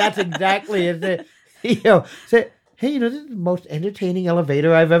putting it, but that's exactly it. Say, hey, this is the most entertaining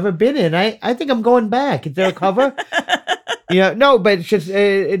elevator I've ever been in. I think I'm going back. Is there a cover? No, but it's just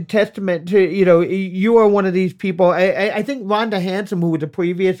a testament to, you are one of these people. I think Rhonda Hanson, who was the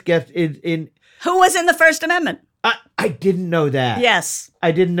previous guest, is in... Who was in the First Amendment? I didn't know that. Yes.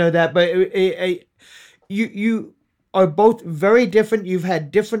 I didn't know that, but you are both very different. You've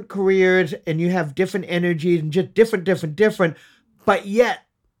had different careers, and you have different energies, and just different. But yet,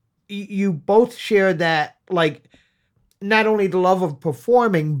 you both share that, like, not only the love of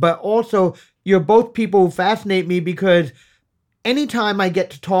performing, but also you're both people who fascinate me, because anytime I get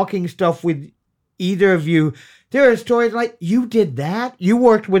to talking stuff with either of you, there are stories like, you did that? You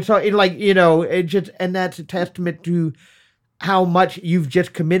worked with, and that's a testament to how much you've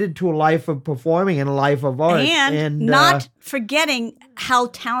just committed to a life of performing and a life of art. And not forgetting how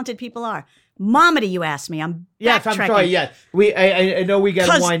talented people are. Momedy, you asked me. I'm Yes, I'm sorry. Yes, I know we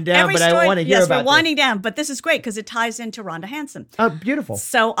got to wind down, but I want to hear about this. Yes, we're winding down, but this is great because it ties into Rhonda Hanson. Oh, beautiful.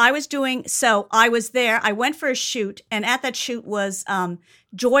 So I was there. I went for a shoot, and at that shoot was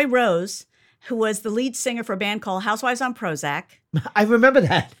Joy Rose, who was the lead singer for a band called Housewives on Prozac. I remember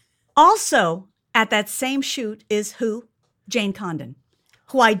that. Also, at that same shoot is who? Jane Condon,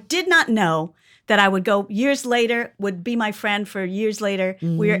 who I did not know that I would go years later, would be my friend for years later.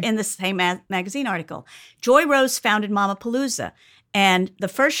 Mm-hmm. We were in the same magazine article. Joy Rose founded Mamapalooza, and the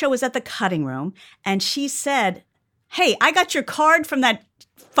first show was at the Cutting Room, and she said, hey, I got your card from that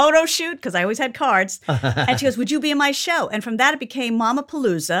photo shoot, because I always had cards. And she goes, would you be in my show? And from that, it became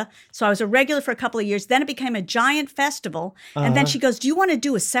Mamapalooza. So I was a regular for a couple of years. Then it became a giant festival. And then she goes, do you want to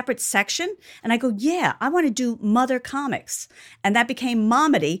do a separate section? And I go, yeah, I want to do Mother Comics. And that became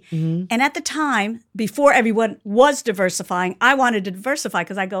Momedy. Mm-hmm. And at the time, before everyone was diversifying, I wanted to diversify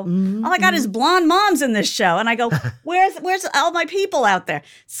because I go, all I got is blonde moms in this show. And I go, where's all my people out there?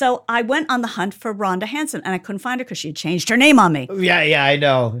 So I went on the hunt for Rhonda Hanson, and I couldn't find her because she had changed her name on me. Yeah, I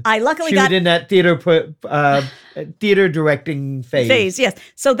know. I luckily she was in that theater directing phase. Yes.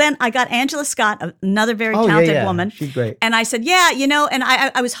 So then I got Angela Scott, another very talented woman. She's great. And I said, and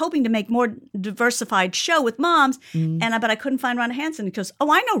I was hoping to make more diversified show with moms, but I couldn't find Rhonda Hanson. He goes,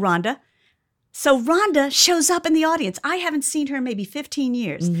 I know Rhonda. So Rhonda shows up in the audience. I haven't seen her in maybe 15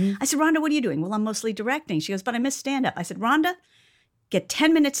 years. Mm-hmm. I said, Rhonda, what are you doing? Well, I'm mostly directing. She goes, but I miss stand-up. I said, Rhonda, get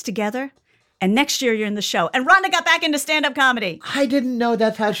 10 minutes together. And next year you're in the show. And Rhonda got back into stand-up comedy. I didn't know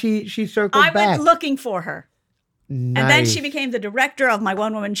that's how she circled back. I went looking for her. Nice. And then she became the director of my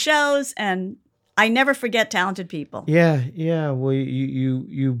one-woman shows. And I never forget talented people. Yeah. Well,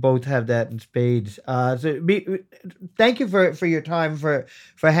 you both have that in spades. Thank you for your time, for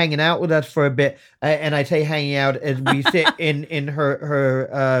hanging out with us for a bit. And I say hanging out as we sit in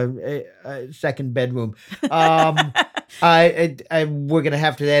her second bedroom. We're gonna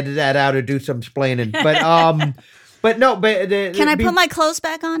have to edit that out or do some explaining. But no. Can I put my clothes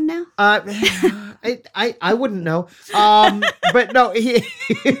back on now? I wouldn't know. But no.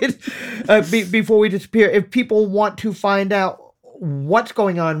 Before we disappear, if people want to find out what's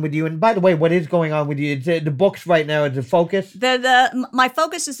going on with you, and by the way, what is going on with you? The books right now is the focus. My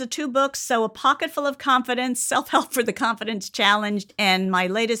focus is the 2 books. So, A Pocket Full of Confidence, Self-Help for the Confidence Challenged, and my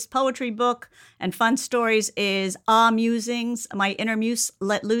latest poetry book and fun stories is Musings, My Inner Muse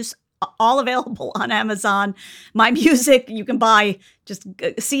Let Loose. All available on Amazon. My music, you can buy just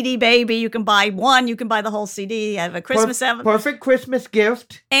CD Baby. You can buy one. You can buy the whole CD. I have a Christmas album. Perfect Christmas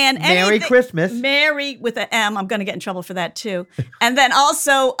gift. And Merry Christmas. Merry with an M. I'm going to get in trouble for that too. And then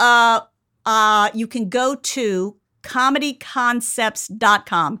also, you can go to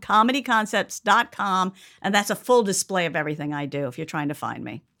comedyconcepts.com, comedyconcepts.com, and that's a full display of everything I do if you're trying to find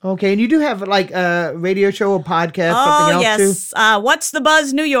me. Okay, and you do have like a radio show, a podcast, something else too? What's the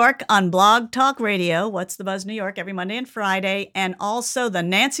Buzz New York on Blog Talk Radio. What's the Buzz New York every Monday and Friday, and also the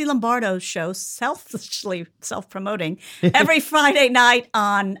Nancy Lombardo show, selfishly self-promoting, every Friday night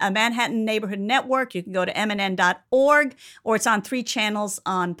on a Manhattan Neighborhood Network. You can go to mnn.org, or it's on 3 channels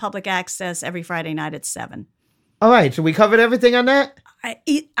on public access every Friday night at 7. All right, so we covered everything on that? I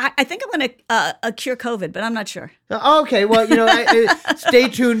think I'm going to cure COVID, but I'm not sure. Okay, well, stay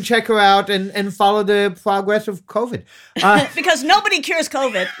tuned, check her out, and follow the progress of COVID. Because nobody cures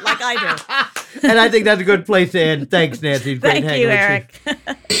COVID like I do. And I think that's a good place to end. Thanks, Nancy. Great Thank you, Eric.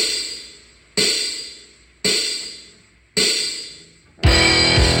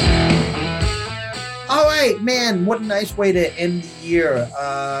 All right, man, what a nice way to end the year.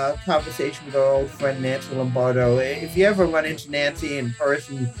 Conversation with our old friend Nancy Lombardo. If you ever run into Nancy in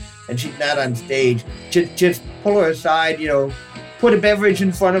person and she's not on stage, just pull her aside, put a beverage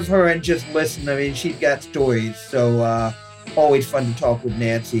in front of her and just listen. I mean, she's got stories, so always fun to talk with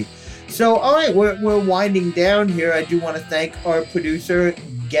Nancy. So, all right, we're winding down here. I do want to thank our producer,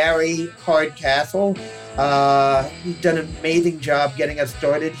 Gary Hardcastle. He's done an amazing job getting us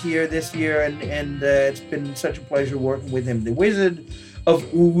started here this year, and it's been such a pleasure working with him. The Wizard of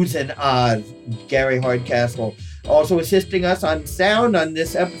Oohs and Ahs, Gary Hardcastle. Also assisting us on sound on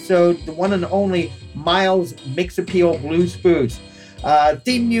this episode, the one and only Miles Mixappeal Blues Spruce.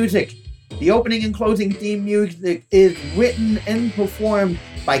 Theme music. The opening and closing theme music is written and performed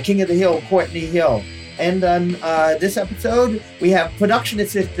by King of the Hill, Courtney Hill. And on this episode, we have production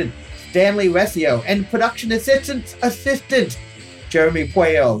assistant Stanley Resio and production assistant Jeremy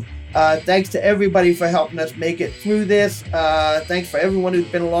Puello. Thanks to everybody for helping us make it through this. Thanks for everyone who's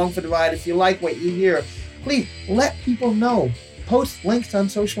been along for the ride. If you like what you hear, please let people know. Post links on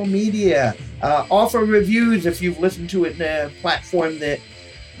social media. Offer reviews if you've listened to it in a platform that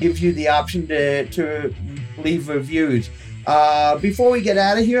gives you the option to leave reviews. Before we get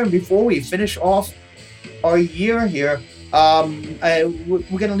out of here and before we finish off our year here,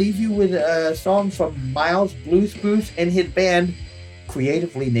 we're going to leave you with a song from Miles Blues Spruce and his band,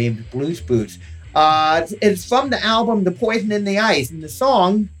 creatively named Blues Spruce. It's from the album The Poison in the Ice, and the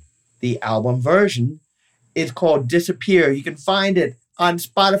song, the album version, is called Disappear. You can find it on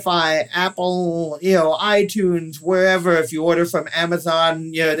Spotify, Apple, iTunes, wherever. If you order from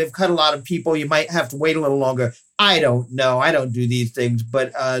Amazon, they've cut a lot of people. You might have to wait a little longer. I don't know. I don't do these things,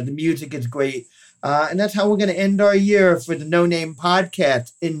 but the music is great. And that's how we're going to end our year for the No Name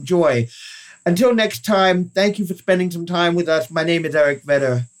Podcast. Enjoy. Until next time, thank you for spending some time with us. My name is Eric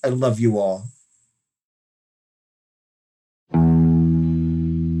Vedder. I love you all.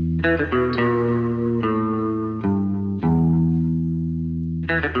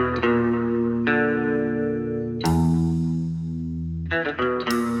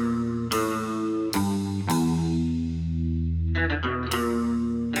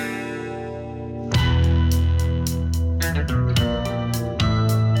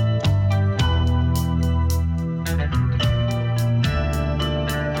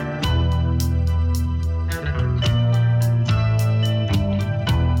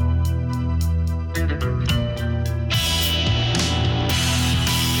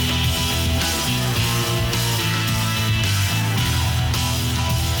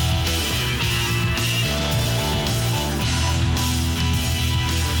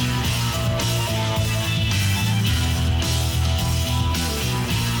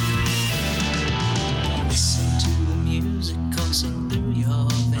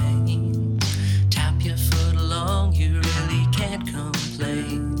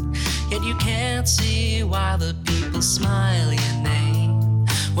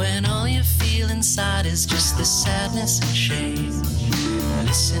 is just the sadness and shame.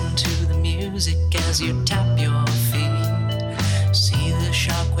 Listen to the music as you tap your feet. See the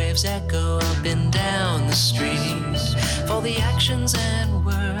shockwaves echo up and down the streets. For the actions and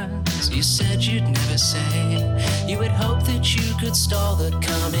words you said you'd never say, you would hope that you could stall the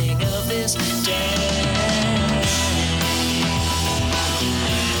coming of this day.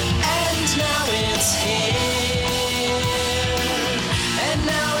 And now it's here, and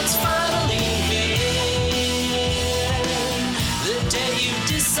now it's finally here, the day you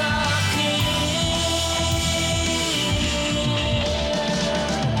disappear.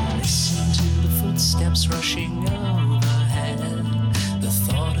 Listen to the footsteps rushing overhead. The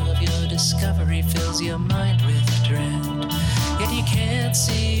thought of your discovery fills your mind with dread. Yet you can't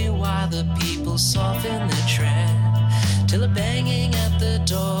see why the people soften their tread, till a banging at the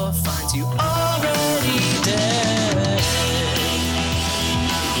door finds you already dead.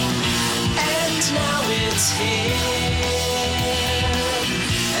 And now it's here,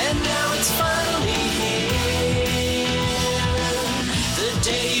 and now it's finally here, the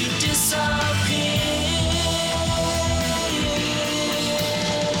day you disappear.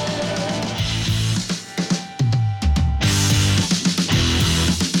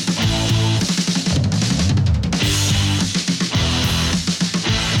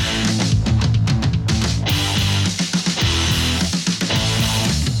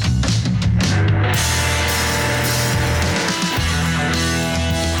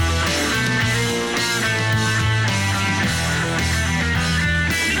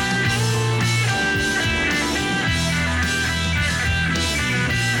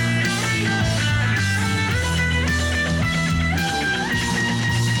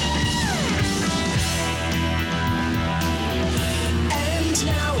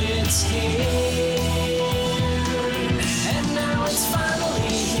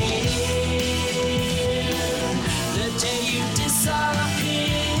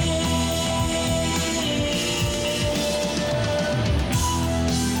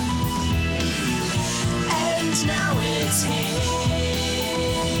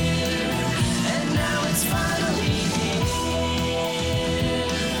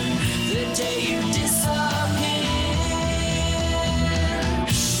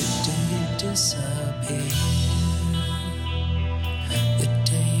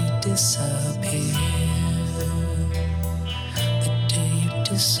 disappear, the day you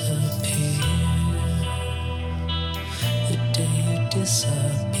disappear, the day you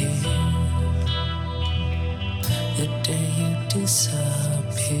disappear, the day you disappear.